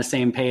 100% on the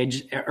same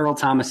page. Earl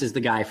Thomas is the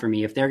guy for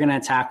me. If they're going to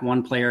attack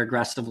one player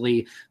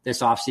aggressively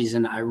this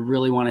offseason, I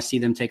really want to see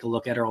them take a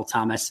look at Earl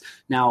Thomas.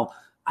 Now,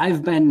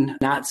 I've been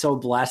not so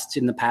blessed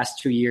in the past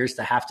 2 years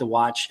to have to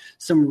watch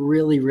some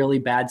really, really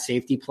bad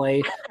safety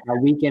play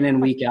week in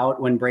and week out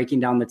when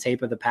breaking down the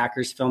tape of the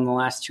Packers film the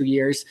last 2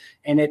 years,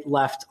 and it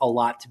left a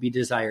lot to be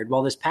desired.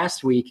 Well, this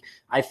past week,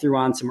 I threw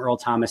on some Earl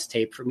Thomas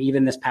tape from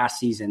even this past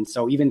season,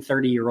 so even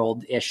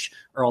 30-year-old-ish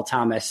Earl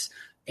Thomas,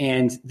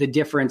 and the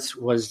difference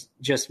was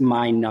just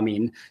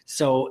mind-numbing.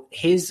 So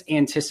his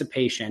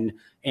anticipation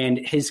and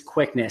his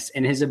quickness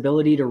and his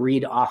ability to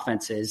read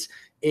offenses,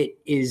 it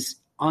is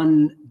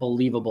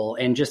unbelievable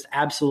and just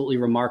absolutely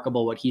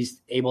remarkable what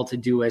he's able to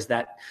do as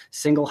that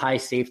single high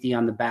safety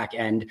on the back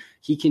end.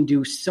 He can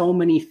do so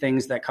many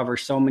things that cover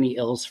so many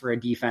ills for a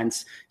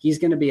defense. He's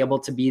going to be able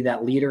to be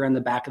that leader in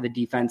the back of the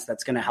defense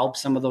that's going to help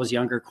some of those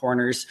younger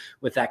corners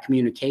with that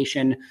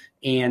communication.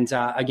 And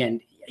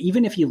again,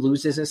 even if he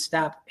loses a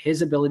step,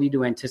 his ability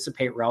to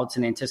anticipate routes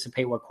and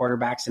anticipate what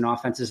quarterbacks and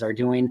offenses are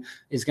doing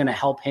is going to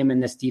help him in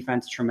this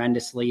defense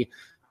tremendously.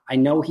 I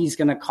know he's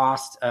going to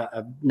cost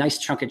a nice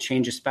chunk of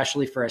change,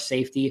 especially for a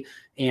safety.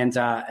 And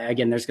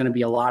again, there's going to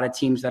be a lot of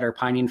teams that are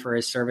pining for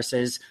his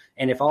services.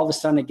 And if all of a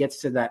sudden it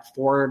gets to that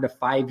 4 to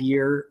 5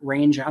 year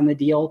range on the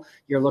deal,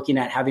 you're looking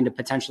at having to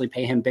potentially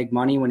pay him big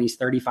money when he's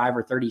 35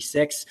 or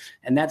 36.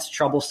 And that's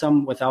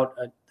troublesome without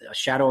a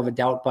shadow of a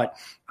doubt, but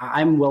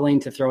I'm willing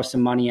to throw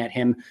some money at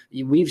him.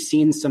 We've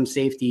seen some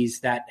safeties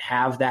that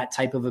have that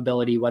type of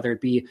ability, whether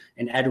it be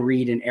an Ed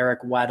Reed, an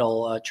Eric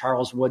Weddle,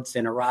 Charles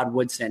Woodson, a Rod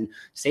Woodson.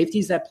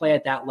 Safeties that play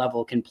at that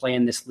level can play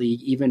in this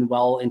league even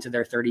well into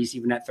their 30s,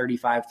 even at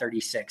 35,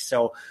 36.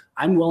 So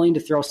I'm willing to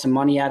throw some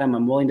money at him.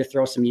 I'm willing to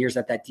throw some years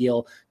at that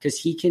deal because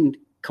he can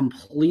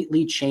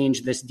completely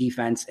change this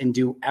defense and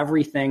do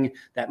everything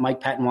that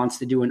Mike Pettine wants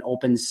to do and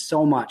opens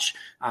so much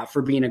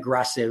for being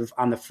aggressive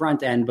on the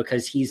front end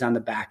because he's on the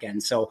back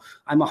end. So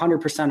I'm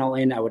 100% all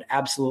in. I would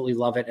absolutely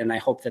love it, and I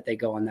hope that they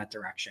go in that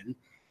direction.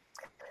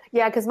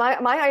 Yeah, because my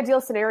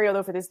ideal scenario,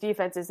 though, for this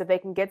defense is that they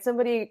can get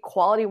somebody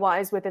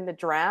quality-wise within the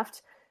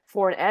draft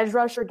for an edge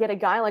rusher, get a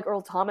guy like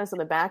Earl Thomas on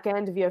the back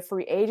end via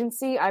free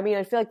agency. I mean,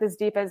 I feel like this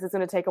defense is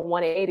going to take a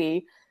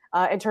 180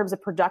 in terms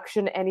of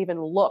production and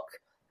even look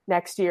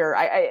next year.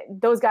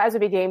 Those guys would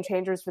be game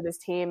changers for this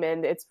team,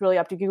 and it's really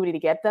up to Goody to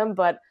get them.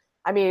 But,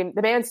 I mean,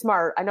 the man's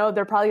smart. I know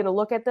they're probably going to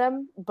look at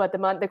them, but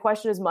the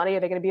question is money. Are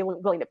they going to be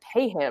willing to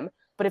pay him?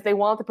 But if they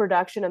want the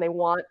production and they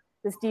want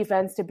this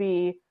defense to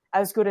be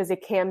as good as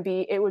it can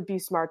be, it would be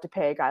smart to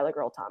pay a guy like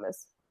Earl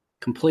Thomas.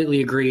 Completely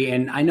agree.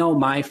 And I know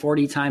my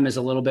 40 time is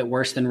a little bit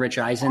worse than Rich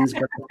Eisen's,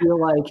 but I feel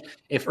like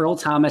if Earl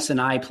Thomas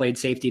and I played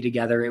safety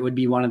together, it would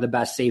be one of the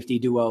best safety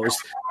duos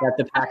that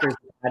the Packers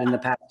had in the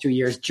past 2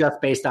 years,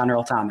 just based on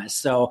Earl Thomas.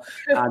 So,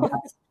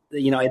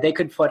 they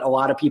could put a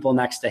lot of people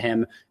next to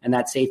him, and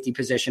that safety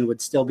position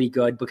would still be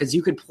good because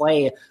you could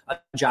play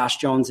Josh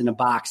Jones in a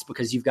box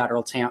because you've got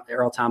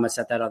Earl Thomas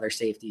at that other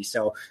safety.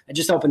 So it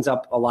just opens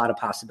up a lot of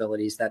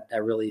possibilities that I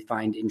really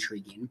find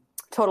intriguing.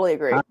 Totally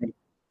agree.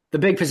 The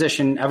big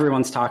position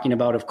everyone's talking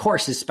about, of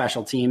course, is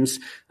special teams.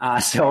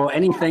 So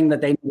anything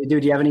that they need to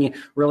do you have any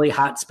really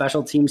hot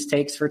special teams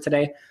takes for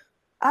today?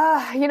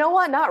 You know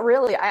what? Not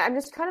really. I'm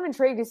just kind of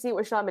intrigued to see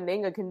what Sean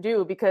Meninga can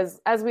do because,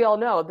 as we all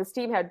know, this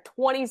team had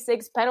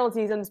 26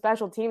 penalties in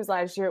special teams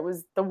last year. It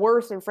was the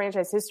worst in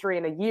franchise history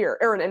in a year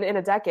or in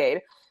a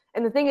decade.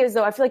 And the thing is,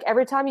 though, I feel like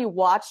every time you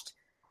watched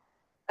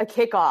a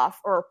kickoff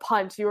or a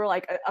punt, you were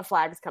like, a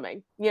flag's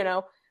coming,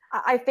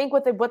 I think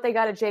what they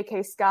got at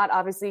J.K. Scott,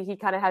 obviously he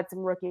kind of had some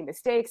rookie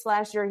mistakes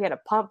last year. He had a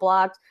punt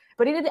blocked,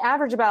 but he did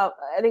average about,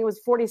 I think it was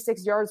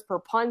 46 yards per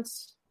punt,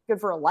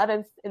 good for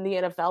 11th in the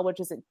NFL, which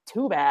isn't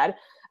too bad.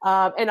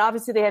 And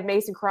obviously they have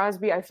Mason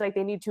Crosby. I feel like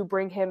they need to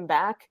bring him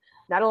back.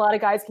 Not a lot of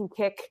guys can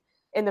kick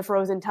in the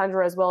frozen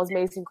tundra as well as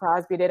Mason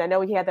Crosby did. I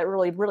know he had that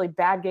really, really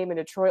bad game in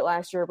Detroit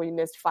last year where he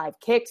missed 5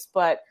 kicks,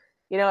 but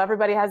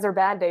everybody has their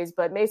bad days.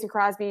 But Mason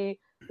Crosby,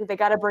 I think they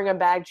got to bring him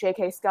back.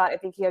 J.K. Scott, I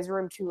think he has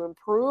room to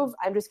improve.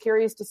 I'm just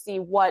curious to see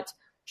what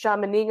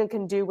Sean Meninga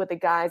can do with the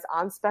guys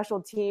on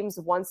special teams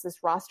once this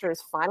roster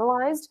is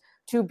finalized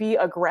to be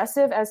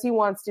aggressive as he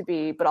wants to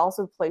be, but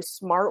also play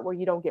smart where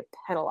you don't get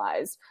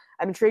penalized.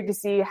 I'm intrigued to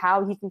see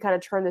how he can kind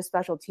of turn this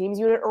special teams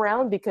unit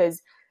around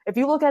because if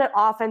you look at it,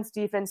 offense,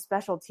 defense,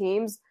 special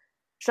teams,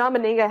 Sean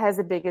Meninga has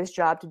the biggest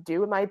job to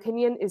do, in my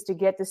opinion, is to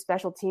get the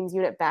special teams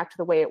unit back to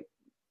the way it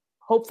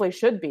hopefully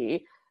should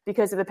be.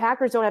 Because if the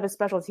Packers don't have a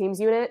special teams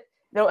unit,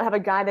 they don't have a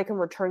guy that can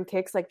return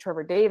kicks like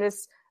Trevor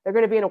Davis, they're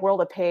going to be in a world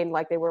of pain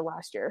like they were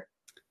last year.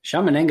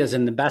 Sean Meninga's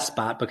in the best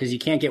spot because you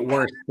can't get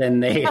worse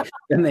than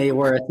they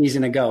were a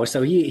season ago.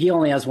 So he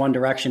only has one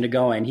direction to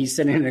go in. He's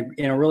sitting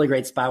in a really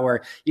great spot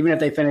where even if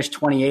they finish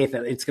 28th,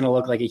 it's going to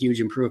look like a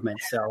huge improvement.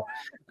 So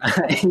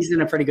he's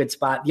in a pretty good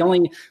spot. The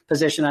only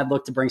position I'd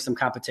look to bring some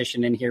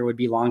competition in here would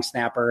be long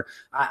snapper.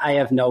 I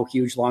have no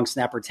huge long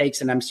snapper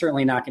takes, and I'm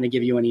certainly not going to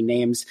give you any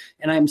names,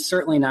 and I'm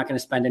certainly not going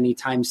to spend any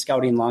time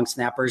scouting long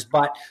snappers,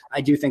 but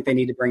I do think they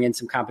need to bring in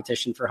some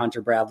competition for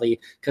Hunter Bradley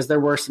because there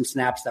were some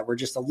snaps that were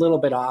just a little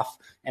bit off.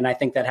 And I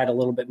think that had a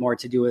little bit more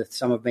to do with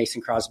some of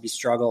Mason Crosby's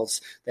struggles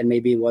than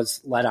maybe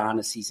was let on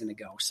a season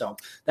ago. So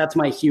that's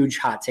my huge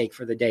hot take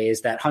for the day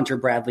is that Hunter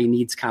Bradley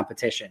needs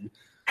competition.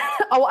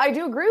 Oh, I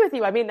do agree with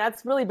you. I mean,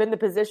 that's really been the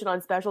position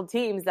on special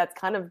teams that's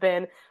kind of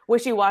been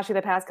wishy-washy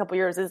the past couple of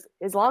years is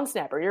long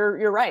snapper.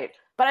 You're right.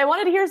 But I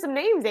wanted to hear some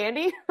names,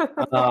 Andy.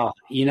 I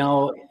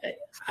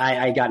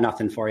got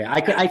nothing for you.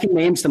 I can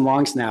name some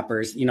long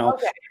snappers,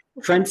 Okay.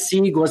 Trent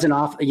Sieg was an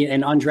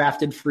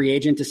undrafted free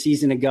agent a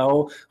season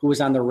ago who was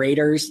on the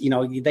Raiders.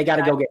 They got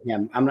to go get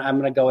him. I'm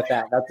going to go with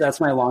that. That's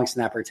my long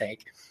snapper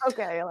take.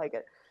 Okay, I like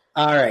it.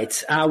 All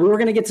right. We were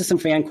going to get to some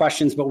fan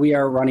questions, but we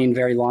are running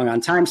very long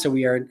on time, so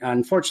we are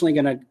unfortunately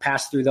going to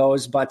pass through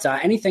those. But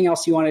anything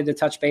else you wanted to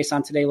touch base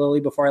on today, Lily,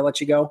 before I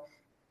let you go?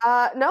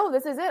 No,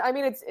 this is it. I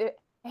mean,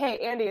 hey,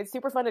 Andy, it's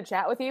super fun to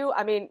chat with you.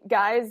 I mean,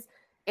 guys,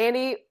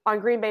 Andy on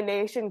Green Bay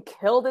Nation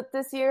killed it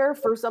this year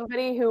for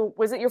somebody who –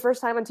 was it your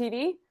first time on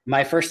TV?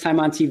 My first time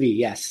on TV,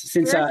 yes.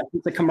 Since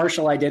the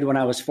commercial I did when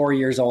I was 4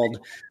 years old,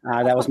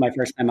 that was my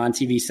first time on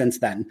TV since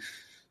then.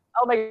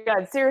 Oh, my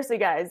God. Seriously,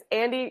 guys,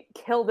 Andy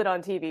killed it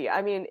on TV.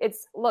 I mean,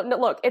 it's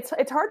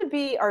hard to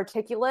be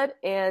articulate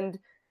and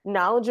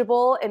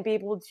knowledgeable and be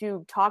able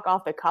to talk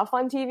off the cuff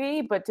on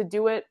TV, but to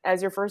do it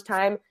as your first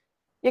time,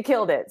 you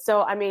killed it.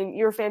 So, I mean,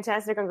 you're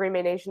fantastic on Green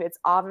Bay Nation. It's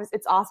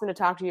awesome to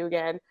talk to you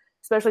again,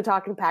 especially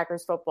talking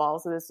Packers football.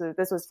 So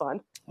this was fun.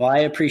 Well, I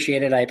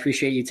appreciate it. I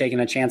appreciate you taking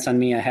a chance on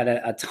me. I had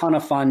a ton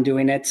of fun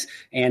doing it,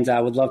 and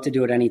I would love to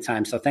do it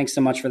anytime. So thanks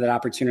so much for that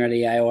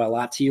opportunity. I owe a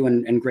lot to you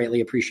and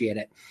greatly appreciate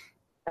it.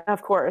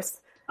 Of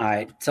course. All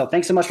right. So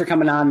thanks so much for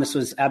coming on. This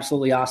was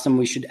absolutely awesome.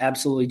 We should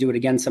absolutely do it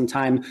again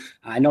sometime.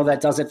 I know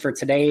that does it for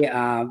today.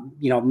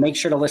 Make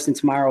sure to listen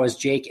tomorrow as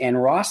Jake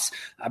and Ross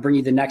bring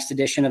you the next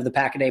edition of the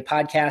Pack-A-Day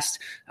podcast.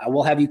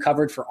 We'll have you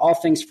covered for all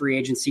things free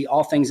agency,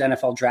 all things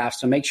NFL draft.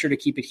 So make sure to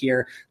keep it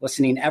here,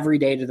 listening every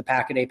day to the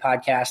Pack-A-Day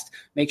podcast.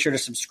 Make sure to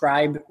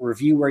subscribe,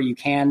 review where you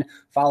can.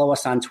 Follow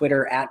us on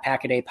Twitter at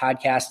Pack-A-Day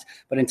podcast.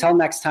 But until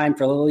next time,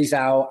 for Lily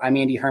Zhao, I'm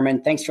Andy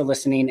Herman. Thanks for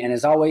listening. And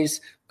as always,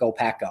 go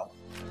Pack Go.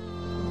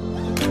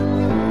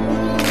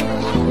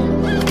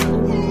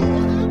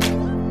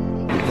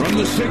 From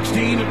the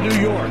 16 of New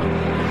York,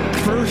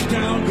 first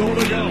down, goal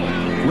to go.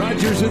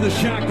 Rodgers in the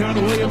shotgun,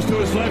 Williams to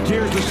his left,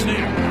 here's the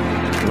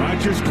snap.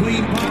 Rodgers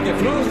clean pocket,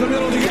 throws the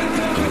middle of the end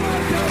zone,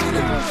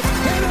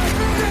 and a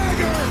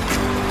dagger!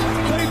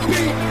 They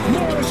beat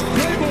Morris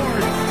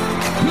Claiborne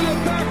to the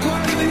back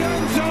line of the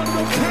end zone,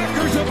 the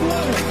Packers have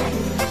won it.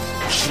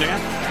 Snap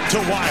to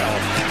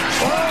Wild.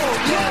 Oh,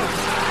 yes!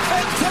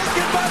 And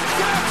taken by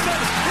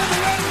Jackson in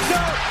the end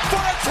zone for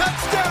a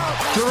touchdown!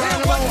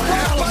 Geronimo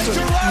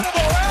Allison!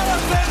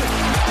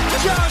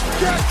 Josh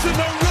Jackson,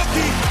 the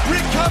rookie,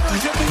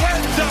 recovers in the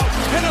end zone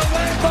in a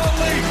Lambeau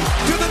lead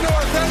to the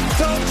north end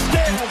zone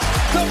stands.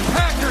 The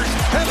Packers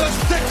have a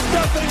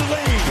 6-0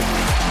 lead.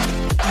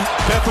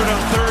 Beathard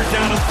on third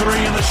down and 3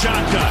 in the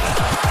shotgun.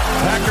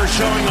 Packers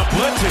showing a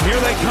blitz, and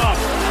here they come.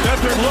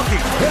 Beathard looking,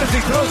 hit as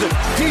he throws it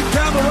deep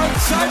down the right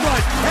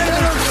sideline. And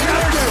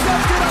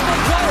intercepted on the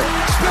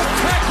play.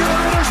 Spectacular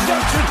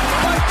interception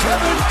by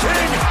Kevin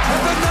King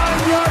at the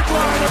 9-yard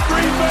line of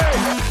Green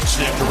Bay.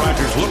 Snap to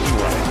Rodgers looking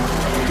right.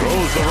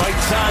 Throws the right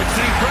side.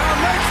 St. Brown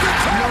makes the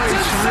catch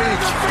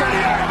inside the 30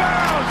 out of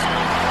bounds.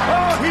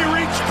 Oh, he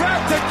reached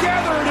back to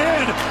gather it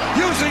in,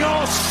 using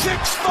all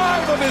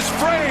 6'5" of his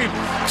frame.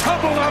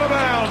 Tumbled out of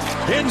bounds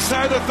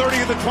inside the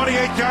 30 of the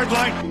 28-yard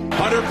line.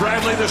 Hunter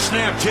Bradley the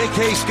snap.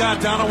 J.K. Scott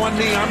down on one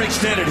knee, arm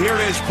extended. Here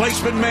it is.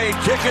 Placement made.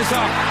 Kick is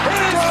up. It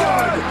is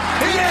good.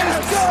 It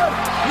is good.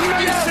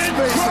 Mason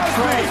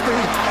Crosby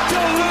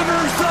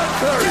delivers the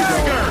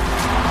dagger.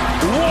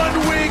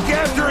 1 week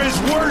after his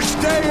worst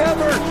day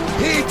ever,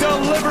 he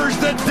delivers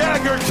the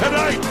dagger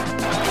tonight.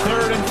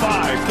 3rd and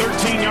 5,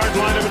 13-yard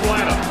line of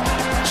Atlanta.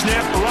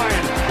 Snap,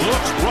 Ryan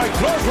looks right,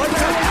 throws right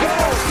down,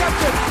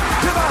 intercepted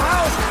to the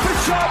house.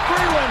 Bashaud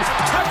Breeland,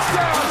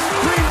 touchdown,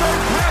 Green Bay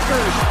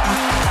Packers.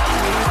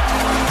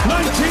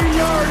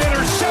 19-yard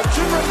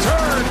interception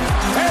return,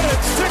 and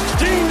it's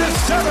 16-7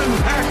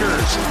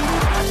 Packers.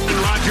 And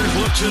Rodgers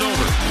looks it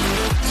over,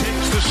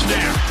 takes the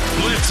snap,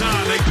 blitz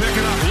on, they pick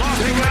it up,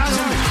 lost it,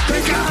 they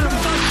got him, 10, 5,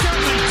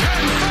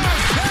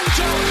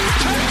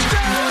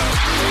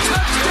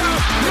 touchdown,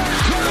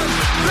 Marquez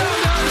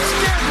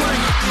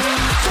Valdes-Scantling,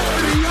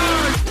 40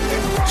 yards.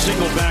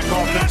 Single back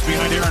offense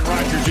behind Aaron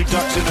Rodgers, who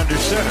ducks in under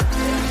center.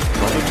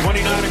 From the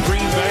 29 of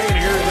Green Bay, and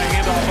here's the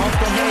handoff up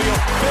the middle.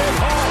 Big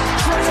Hall,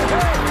 straight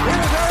ahead.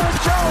 Here's Aaron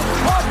Jones,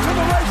 off to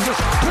the races,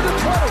 to the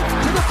 20,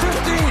 to the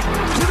 15,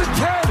 to the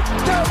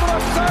 10, down the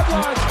left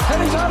sideline, and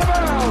he's out of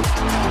bounds.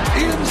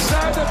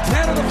 Inside the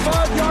 10 of the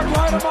 5-yard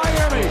line of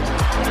Miami.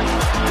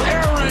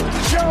 Aaron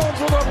Jones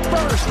with a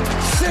burst,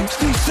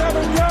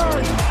 67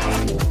 yards.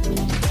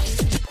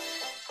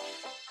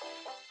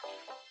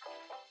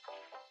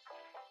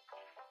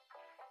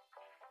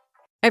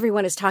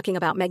 Everyone is talking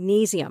about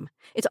magnesium.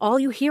 It's all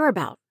you hear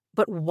about.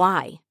 But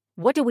why?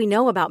 What do we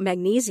know about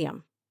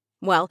magnesium?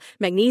 Well,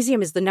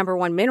 magnesium is the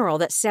 #1 mineral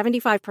that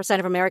 75%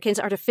 of Americans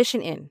are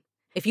deficient in.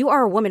 If you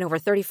are a woman over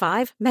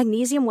 35,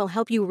 magnesium will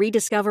help you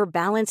rediscover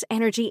balance,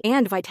 energy,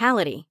 and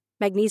vitality.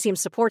 Magnesium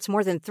supports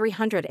more than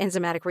 300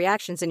 enzymatic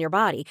reactions in your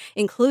body,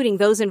 including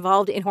those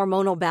involved in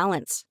hormonal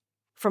balance.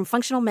 From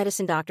functional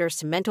medicine doctors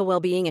to mental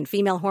well-being and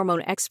female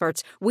hormone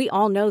experts, we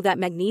all know that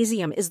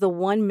magnesium is the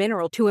one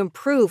mineral to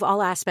improve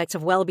all aspects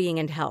of well-being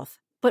and health.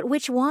 But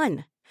which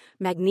one?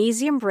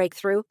 Magnesium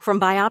Breakthrough from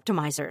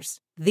Bioptimizers,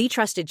 the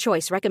trusted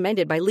choice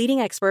recommended by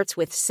leading experts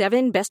with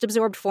 7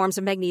 best-absorbed forms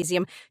of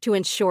magnesium to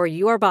ensure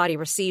your body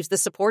receives the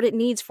support it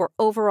needs for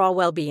overall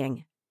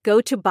well-being. Go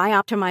to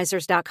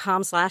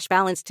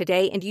bioptimizers.com/balance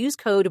today and use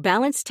code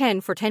BALANCE10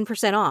 for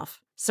 10%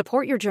 off.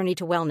 Support your journey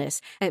to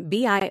wellness at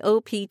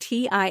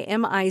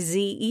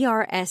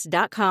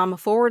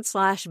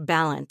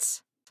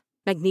bioptimizers.com/balance.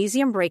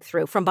 Magnesium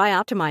Breakthrough from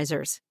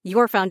Bioptimizers,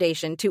 your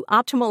foundation to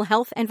optimal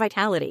health and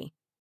vitality.